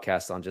a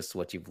podcast on just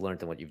what you've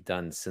learned and what you've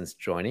done since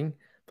joining,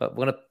 but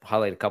we're going to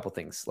highlight a couple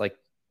things. Like,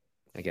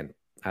 again,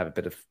 I have a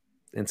bit of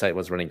insight.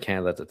 Was running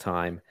Canada at the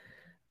time.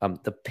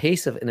 The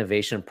pace of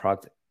innovation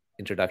product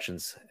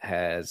introductions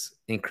has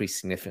increased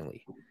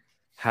significantly.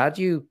 What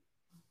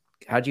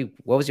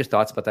was your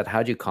thoughts about that? How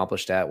did you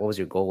accomplish that? What was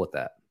your goal with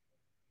that?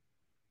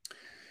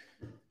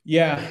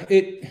 Yeah,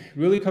 it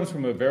really comes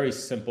from a very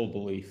simple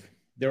belief.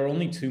 There are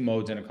only two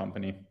modes in a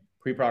company: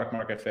 pre-product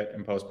market fit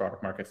and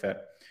post-product market fit.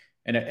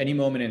 And at any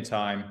moment in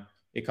time,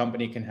 a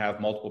company can have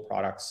multiple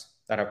products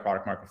that have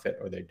product market fit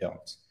or they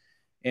don't.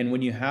 And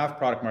when you have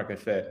product market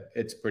fit,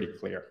 it's pretty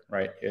clear,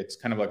 right? It's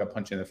kind of like a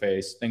punch in the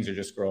face. Things are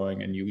just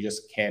growing and you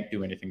just can't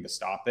do anything to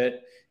stop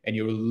it. And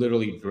you're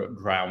literally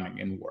drowning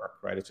in work,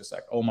 right? It's just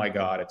like, oh my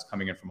God, it's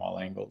coming in from all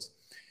angles.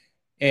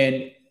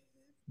 And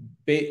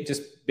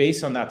just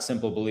based on that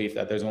simple belief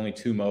that there's only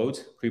two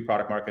modes,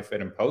 pre-product market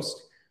fit and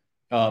post,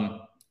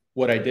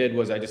 what I did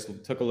was I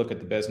just took a look at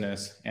the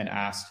business and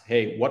asked,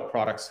 hey, what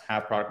products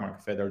have product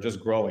market fit? They're just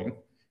growing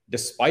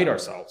despite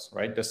ourselves,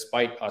 right?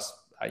 Despite us,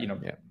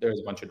 Yeah.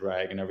 there's a bunch of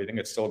drag and everything,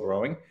 it's still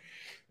growing.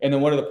 And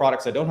then what are the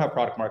products that don't have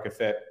product market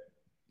fit?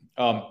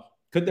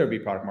 Could there be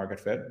product market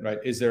fit, right?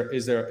 Is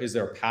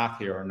there a path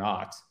here or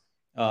not?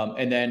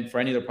 And then for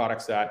any of the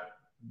products that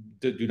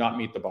do not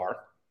meet the bar,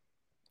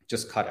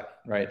 just cut it,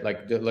 right?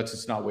 Like, let's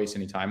just not waste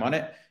any time on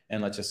it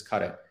and let's just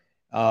cut it.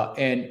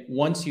 And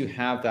once you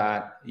have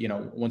that,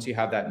 once you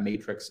have that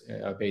matrix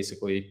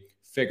basically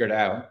figured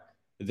out,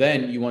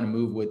 then you want to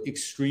move with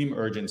extreme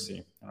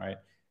urgency, right?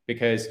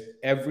 Because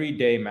every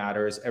day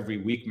matters, every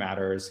week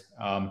matters.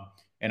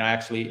 And I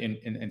actually,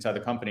 inside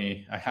the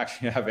company, I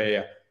actually have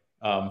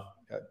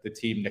the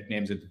team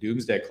nicknames it the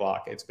doomsday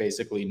clock. It's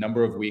basically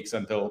number of weeks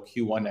until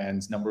Q1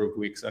 ends, number of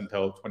weeks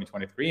until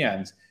 2023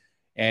 ends.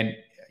 And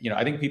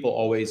I think people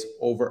always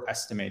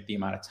overestimate the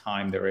amount of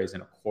time there is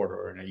in a quarter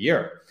or in a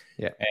year.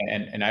 Yeah.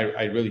 And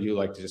I really do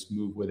like to just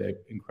move with an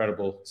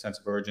incredible sense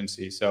of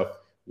urgency. So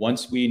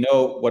once we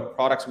know what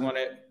products we want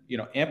to,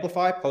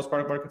 amplify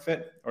post-product market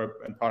fit,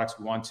 and products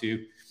we want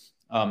to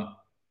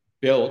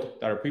build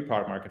that are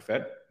pre-product market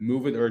fit,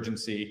 move with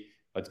urgency.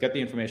 Let's get the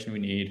information we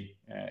need.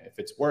 If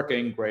it's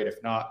working, great.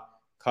 If not,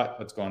 cut.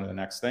 Let's go on to the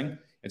next thing.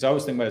 It's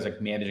always think about it as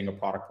like managing a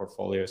product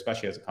portfolio,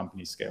 especially as a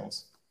company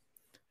scales.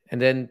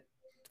 And then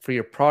for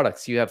your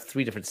products, you have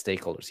three different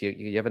stakeholders.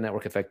 You have a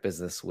network effect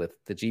business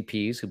with the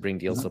GPs who bring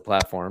deals to the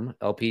platform,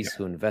 LPs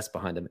who invest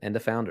behind them, and the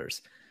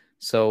founders.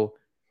 So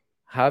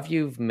how have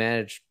you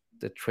managed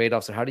the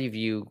trade-offs, or how do you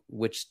view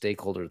which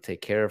stakeholder to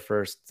take care of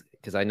first?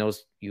 Because I know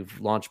you've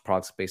launched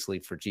products basically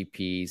for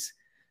GPs,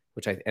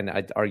 and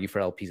I'd argue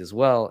for LPs as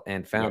well,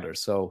 and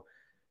founders. So,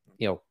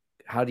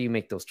 how do you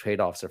make those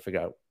trade-offs or figure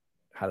out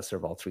how to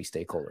serve all three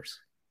stakeholders?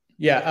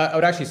 Yeah, I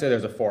would actually say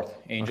there's a fourth,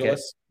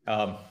 AngelList.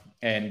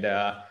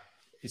 Okay.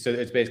 So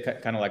it's basically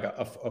kind of like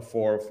a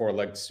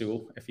four-legged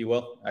stool, if you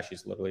will. Actually,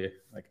 it's literally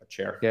like a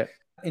chair. Yeah.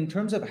 In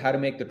terms of how to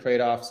make the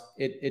trade-offs,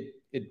 it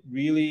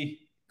really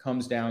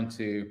comes down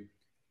to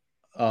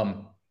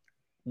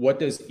what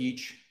does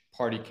each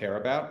party care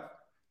about,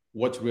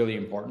 what's really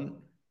important,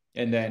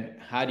 and then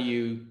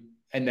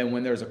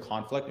when there's a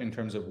conflict in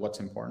terms of what's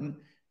important,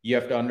 you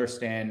have to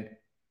understand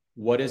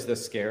what is the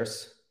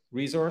scarce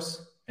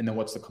resource and then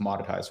what's the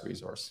commoditized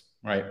resource,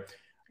 right?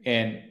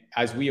 And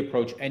as we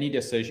approach any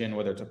decision,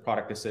 whether it's a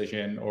product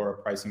decision or a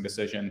pricing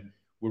decision,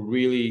 we're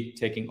really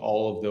taking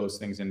all of those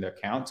things into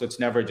account. So it's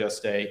never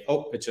just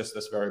it's just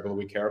this variable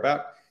we care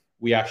about.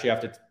 We actually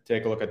have to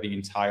take a look at the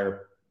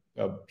entire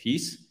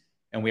piece,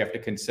 and we have to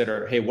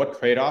consider, hey, what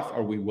trade-off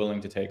are we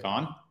willing to take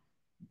on?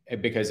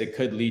 Because it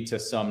could lead to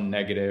some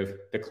negative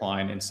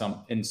decline in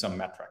some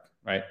metric,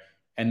 right?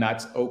 And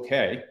that's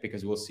okay,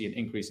 because we'll see an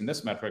increase in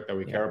this metric that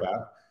we care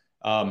about.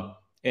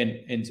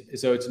 And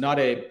so it's not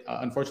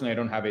unfortunately, I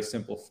don't have a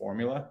simple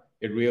formula.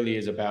 It really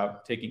is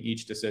about taking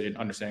each decision,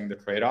 understanding the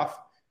trade-off,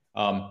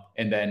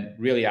 and then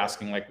really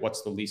asking, like,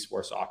 what's the least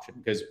worst option?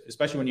 Because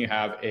especially when you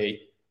have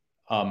a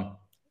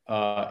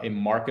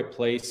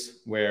marketplace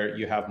where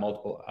you have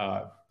multiple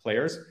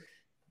players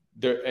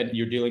there, and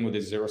you're dealing with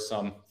a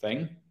zero-sum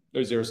thing,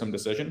 there's zero-sum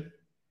decision,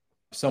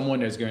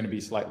 someone is going to be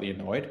slightly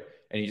annoyed,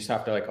 and you just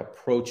have to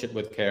approach it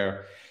with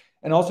care,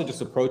 and also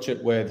just approach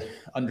it with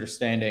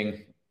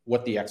understanding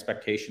what the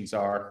expectations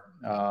are,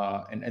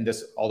 and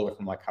this all the way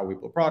from how we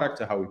build product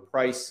to how we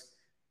price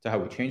to how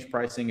we change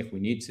pricing if we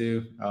need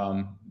to,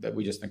 that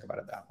we just think about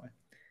it that way.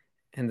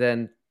 And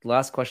then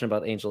last question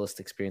about AngelList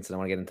experience, and I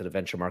want to get into the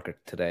venture market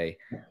today.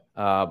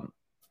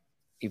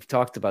 You've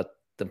talked about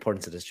the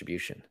importance of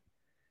distribution,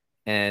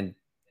 and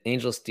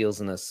AngelList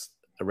deals in a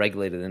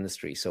regulated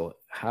industry. So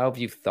how have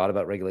you thought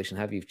about regulation?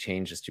 How have you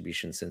changed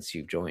distribution since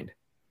you've joined?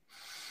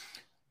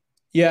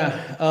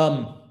 Yeah,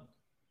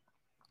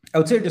 I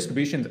would say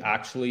distribution's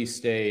actually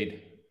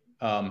stayed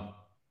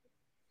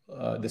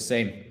the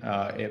same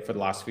for the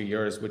last few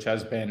years, which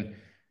has been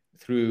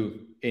through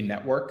a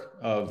network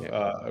of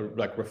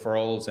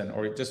referrals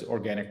or just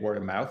organic word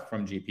of mouth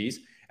from GPs.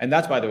 And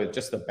that's, by the way,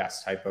 just the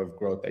best type of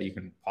growth that you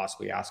can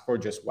possibly ask for.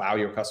 Just wow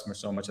your customers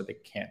so much that they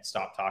can't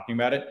stop talking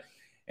about it.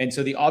 And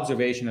so the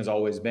observation has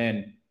always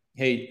been,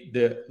 hey,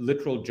 the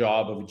literal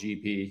job of a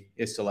GP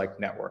is to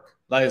network.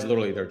 That is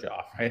literally their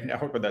job, right?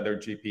 Network with other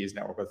GPs,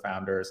 network with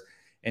founders.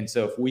 And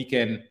so if we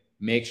can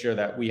make sure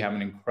that we have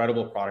an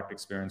incredible product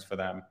experience for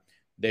them,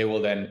 they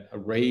will then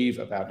rave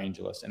about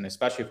AngelList. And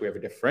especially if we have a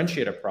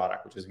differentiated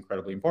product, which is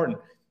incredibly important,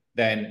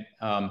 then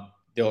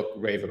they'll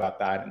rave about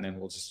that, and then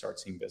we'll just start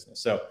seeing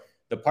business. So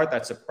the part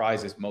that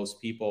surprises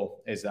most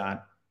people is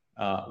that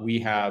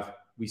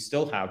we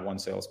still have one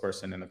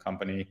salesperson in the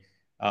company,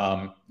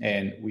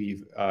 and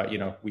we've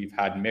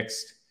had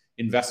mixed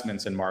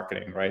investments in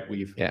marketing, right?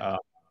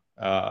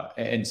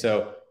 And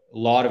so a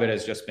lot of it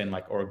has just been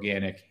like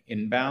organic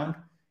inbound,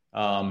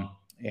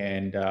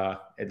 and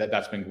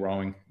that's been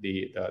growing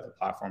the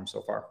platform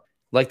so far.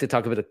 I'd like to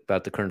talk a bit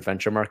about the current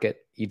venture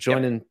market. You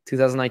joined in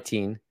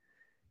 2019.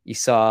 You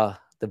saw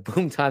the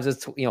boom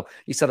times,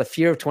 you saw the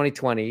fear of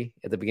 2020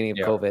 at the beginning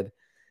of COVID.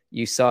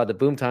 You saw the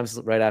boom times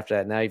right after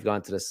that. Now you've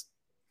gone to this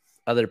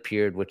other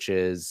period, which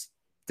is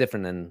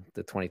different than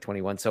the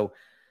 2021. So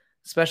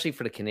especially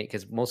for the Canadian,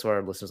 because most of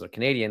our listeners are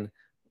Canadian,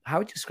 how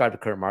would you describe the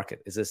current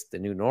market? Is this the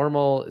new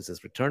normal? Is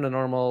this return to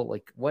normal?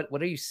 Like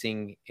what are you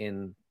seeing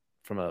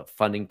from a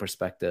funding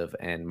perspective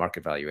and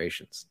market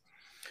valuations?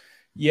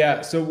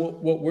 Yeah. So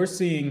what we're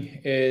seeing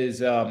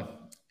is,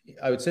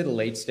 I would say the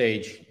late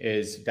stage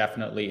is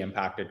definitely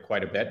impacted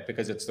quite a bit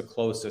because it's the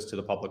closest to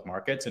the public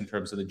markets in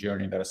terms of the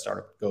journey that a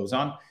startup goes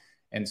on.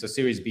 And so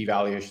Series B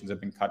valuations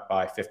have been cut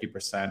by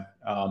 50%,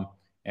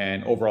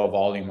 and overall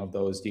volume of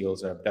those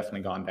deals have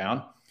definitely gone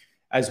down.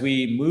 As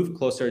we move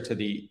closer to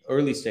the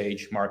early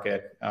stage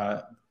market,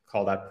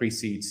 call that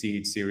pre-seed,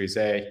 seed, Series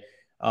A,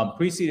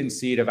 pre-seed and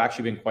seed have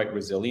actually been quite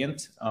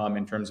resilient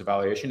in terms of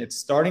valuation. It's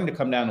starting to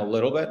come down a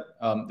little bit.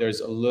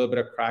 There's a little bit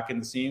of crack in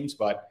the seams,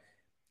 but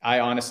I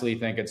honestly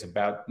think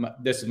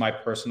this is my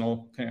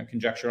personal kind of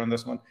conjecture on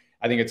this one.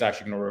 I think it's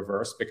actually going to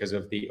reverse because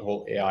of the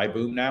whole AI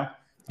boom now.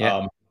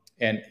 Yeah.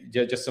 And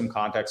just some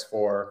context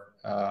for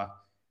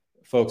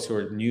folks who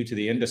are new to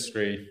the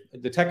industry,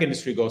 the tech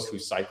industry goes through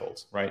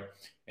cycles, right?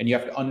 And you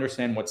have to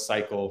understand what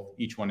cycle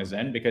each one is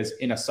in, because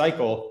in a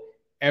cycle,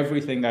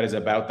 everything that is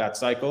about that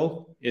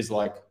cycle is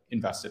like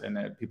invested in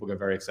it. People get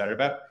very excited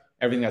about.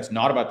 Everything that's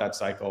not about that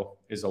cycle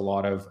is a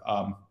lot of,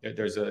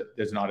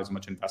 there's not as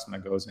much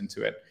investment that goes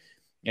into it.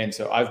 And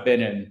so I've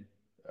been in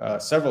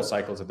several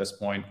cycles at this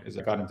point, as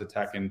I got into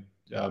tech in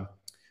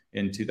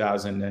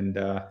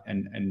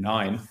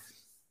 2009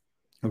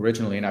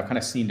 originally, and I've kind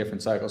of seen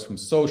different cycles from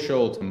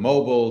social to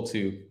mobile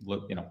to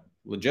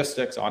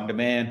logistics on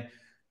demand,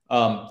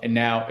 and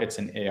now it's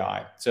an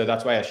AI. So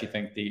that's why I actually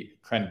think the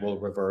trend will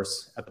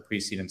reverse at the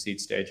pre-seed and seed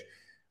stage.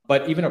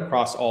 But even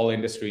across all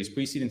industries,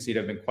 pre-seed and seed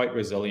have been quite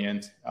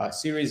resilient.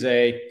 Series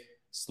A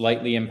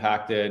slightly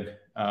impacted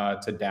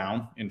to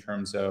down in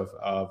terms of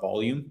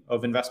volume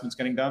of investments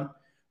getting done.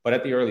 But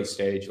at the early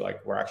stage,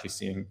 like we're actually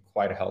seeing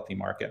quite a healthy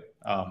market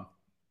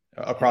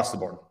across the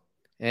board.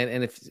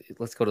 And if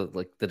let's go to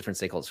like the different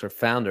stakeholders for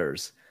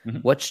founders,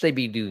 what should they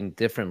be doing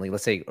differently?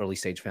 Let's say early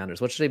stage founders,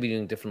 what should they be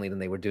doing differently than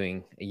they were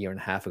doing a year and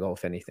a half ago,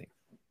 if anything?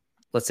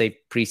 Let's say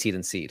pre-seed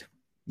and seed.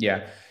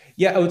 Yeah.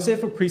 I would say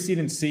for pre-seed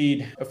and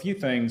seed, a few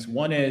things.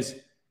 One is,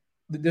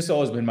 this has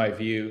always been my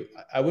view,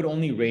 I would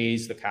only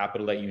raise the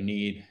capital that you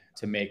need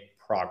to make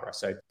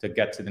progress, right, to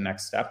get to the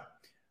next step.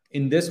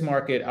 In this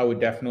market, I would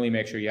definitely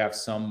make sure you have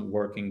some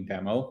working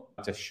demo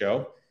to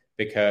show,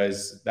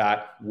 because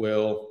that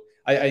will,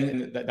 I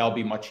think that'll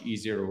be much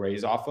easier to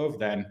raise off of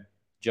than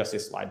just a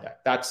slide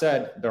deck. That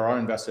said, there are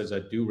investors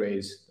that do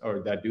raise or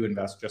that do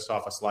invest just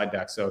off a slide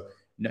deck. So,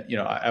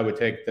 I would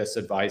take this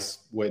advice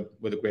with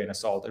a grain of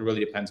salt. It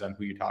really depends on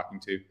who you're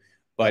talking to.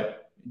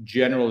 But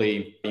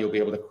generally, you'll be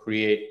able to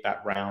create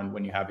that round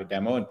when you have a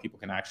demo and people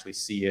can actually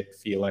see it,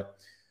 feel it.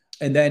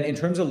 And then in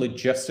terms of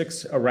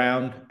logistics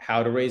around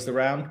how to raise the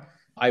round,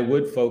 I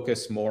would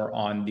focus more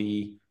on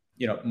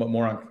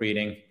more on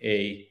creating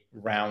a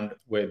round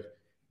with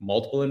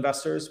multiple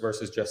investors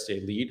versus just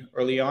a lead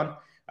early on.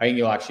 I think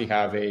you'll actually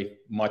have a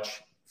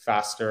much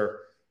faster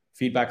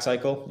feedback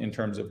cycle in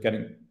terms of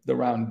getting the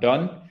round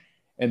done.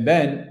 And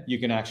then you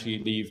can actually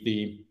leave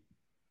the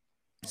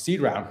seed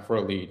round for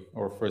a lead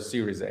or for a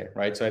Series A,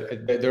 right? So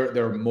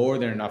there are more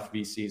than enough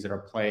VCs that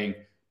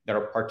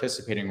are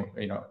participating,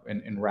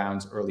 in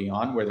rounds early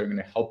on, where they're going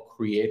to help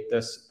create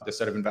the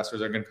set of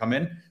investors that are going to come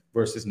in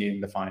versus needing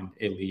to find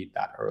a lead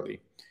that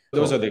early.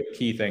 Those are the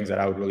key things that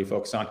I would really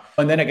focus on.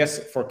 And then I guess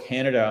for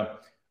Canada,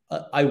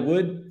 I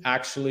would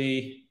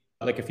actually,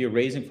 like if you're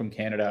raising from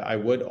Canada, I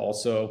would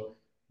also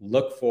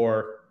look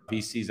for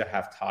VCs that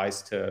have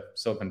ties to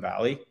Silicon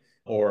Valley,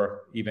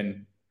 or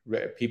even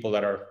people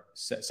that are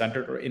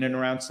centered in and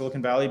around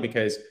Silicon Valley,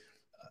 because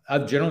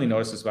I've generally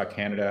noticed this about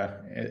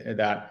Canada,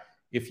 that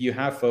if you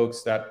have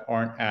folks that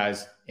aren't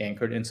as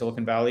anchored in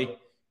Silicon Valley,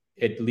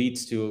 it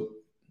leads to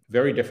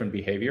very different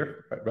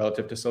behavior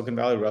relative to Silicon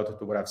Valley, relative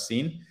to what I've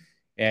seen.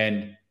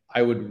 And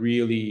I would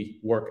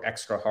really work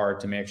extra hard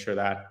to make sure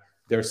that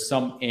there's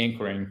some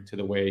anchoring to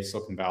the way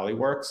Silicon Valley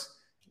works,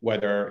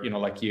 whether,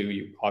 like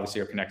you obviously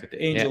are connected to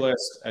AngelList,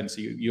 and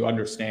so you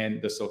understand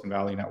the Silicon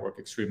Valley network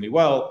extremely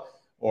well,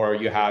 or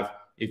you have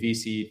a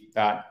VC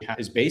that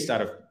is based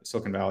out of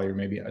Silicon Valley, or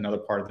maybe another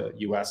part of the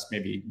US,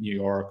 maybe New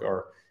York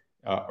or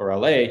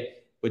LA,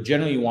 but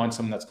generally you want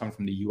someone that's come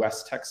from the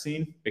US tech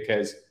scene,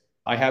 because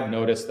I have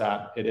noticed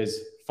that it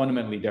is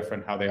fundamentally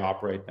different how they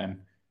operate than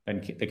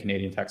the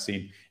Canadian tech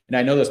scene. And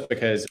I know this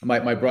because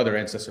my brother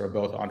and sister are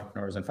both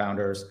entrepreneurs and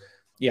founders.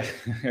 Yeah,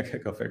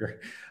 go figure.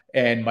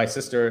 And my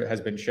sister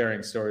has been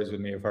sharing stories with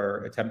me of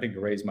her attempting to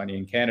raise money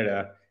in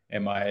Canada.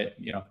 And my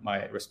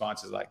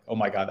response is like, oh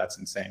my God, that's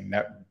insane.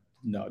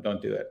 No,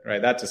 don't do it.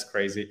 Right. That's just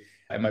crazy.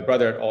 And my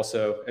brother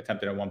also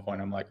attempted at one point.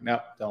 I'm like,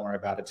 no, don't worry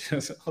about it.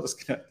 I'll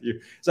just connect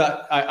you.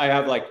 So I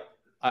have like,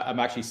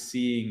 I'm actually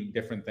seeing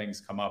different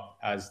things come up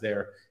as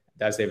they've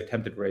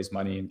attempted to raise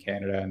money in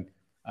Canada. And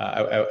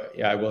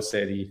I will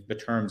say the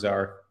terms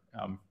are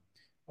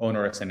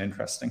onerous and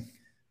interesting.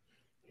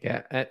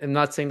 Yeah, I'm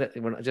not saying that.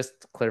 We're not,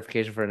 just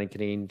clarification for any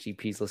Canadian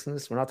GPs listening to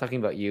this. We're not talking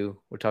about you.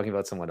 We're talking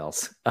about someone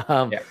else.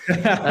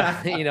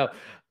 Yeah. You know,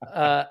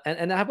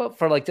 and how about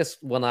for like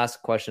just one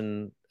last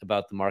question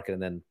about the market,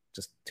 and then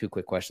just two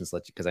quick questions,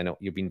 because I know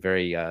you've been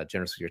very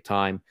generous with your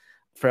time.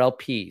 For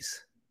LPs,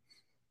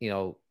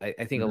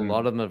 I think a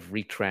lot of them have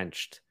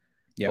retrenched.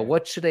 Yeah. But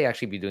what should they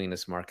actually be doing in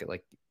this market?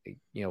 Like, if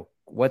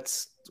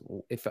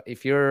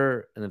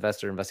you're an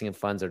investor investing in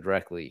funds or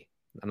directly,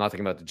 I'm not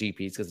talking about the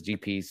GPs because the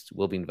GPs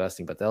will be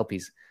investing, but the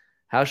LPs,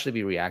 how should they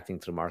be reacting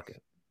to the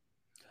market?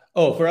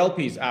 Oh, for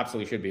LPs,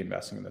 absolutely should be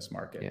investing in this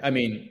market. Yeah. I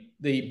mean,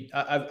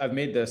 I've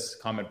made this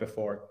comment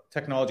before.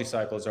 Technology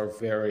cycles are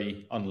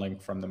very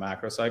unlinked from the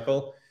macro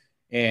cycle,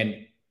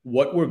 and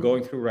what we're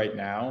going through right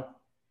now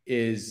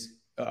is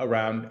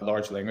around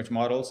large language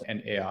models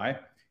and AI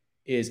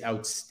is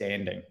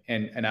outstanding.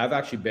 And I've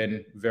actually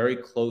been very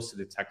close to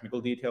the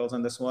technical details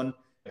on this one.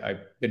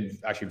 I've been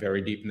actually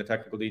very deep in the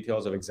technical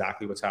details of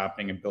exactly what's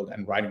happening and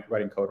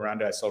writing code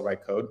around it. I still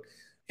write code.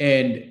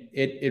 And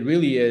it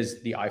really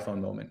is the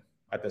iPhone moment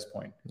at this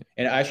point.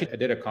 And I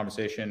did a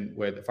conversation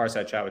with a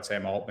Fireside Chat with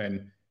Sam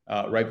Altman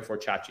right before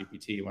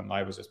ChatGPT when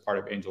I was just part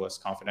of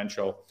AngelList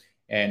Confidential.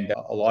 And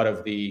a lot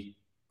of the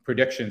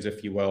predictions,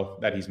 if you will,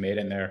 that he's made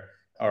in there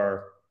I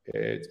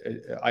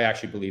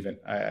actually believe in.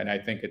 And I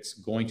think it's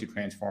going to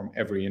transform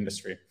every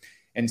industry.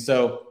 And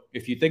so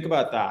if you think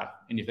about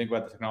that and you think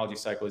about the technology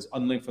cycle is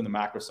unlinked from the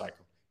macro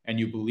cycle, and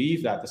you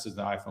believe that this is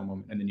the iPhone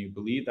moment, and then you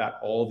believe that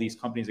all these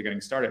companies are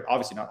getting started,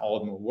 obviously not all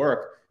of them will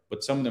work,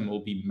 but some of them will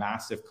be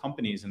massive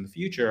companies in the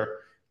future,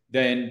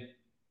 then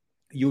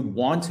you'd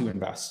want to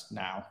invest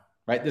now,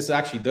 right? This is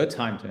actually the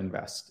time to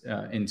invest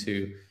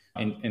into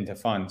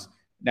funds.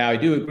 Now, I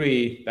do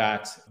agree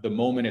that the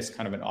moment is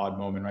kind of an odd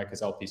moment, right?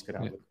 Because LPs could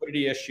have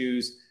liquidity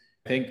issues.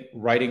 I think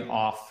writing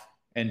off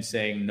and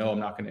saying, no, I'm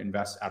not going to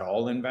invest at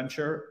all in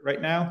venture right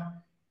now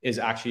is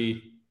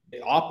actually the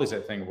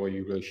opposite thing of what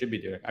you really should be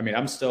doing. I mean,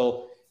 I'm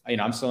still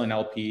an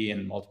LP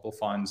in multiple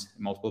funds,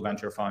 multiple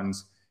venture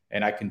funds,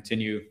 and I plan to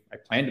continue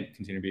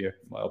to be an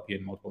LP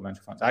in multiple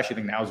venture funds. I actually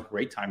think now is a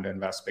great time to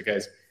invest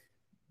because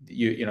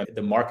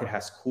the market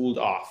has cooled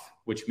off,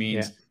 which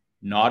means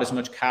not as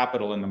much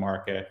capital in the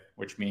market,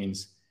 which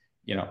means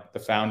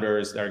the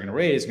founders that are going to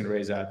raise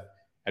at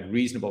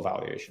reasonable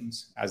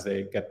valuations as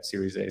they get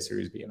Series A,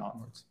 Series B, and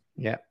onwards.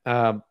 Yeah.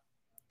 As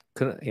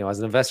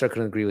an investor, I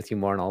couldn't agree with you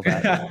more on all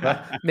that.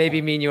 But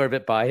maybe me and you are a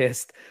bit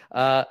biased.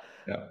 Could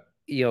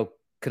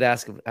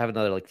have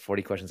another like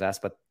 40 questions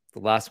asked, but the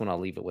last one I'll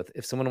leave it with.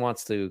 If someone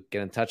wants to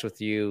get in touch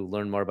with you,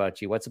 learn more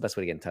about you, what's the best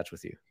way to get in touch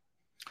with you?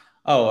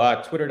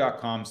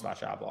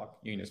 Twitter.com/Avlok.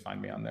 You can just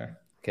find me on there.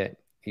 Okay.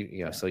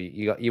 So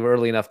you were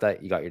early enough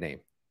that you got your name.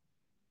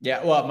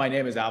 Yeah. Well, my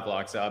name is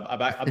Avlok. So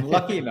I'm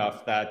lucky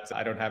enough that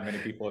I don't have many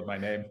people with my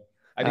name.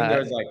 I think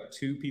there's like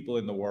 2 people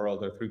in the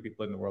world or 3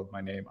 people in the world with my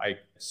name. I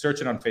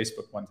searched it on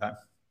Facebook one time.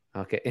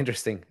 Okay,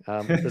 interesting.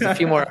 There's a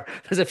few more.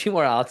 There's a few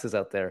more Alexes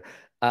out there.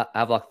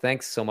 Avlok,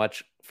 thanks so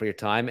much for your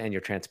time and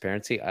your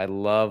transparency. I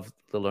love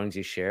the learnings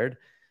you shared,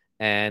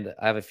 and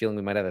I have a feeling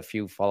we might have a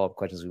few follow-up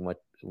questions. We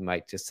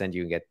might just send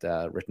you and get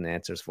written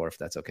answers for if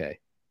that's okay.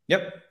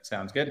 Yep,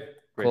 sounds good.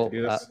 Great Cool. to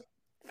do this.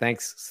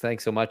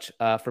 Thanks so much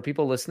for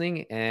people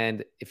listening.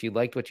 And if you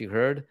liked what you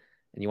heard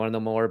and you want to know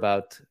more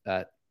about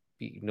our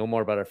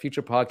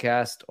future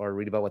podcast or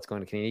read about what's going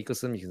on in the Canadian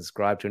ecosystem, you can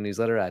subscribe to a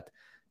newsletter at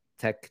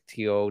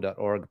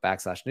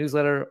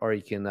techto.org/newsletter, or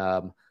you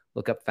can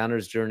look up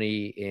Founder's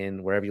Journey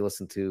in wherever you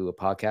listen to a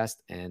podcast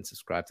and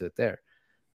subscribe to it there.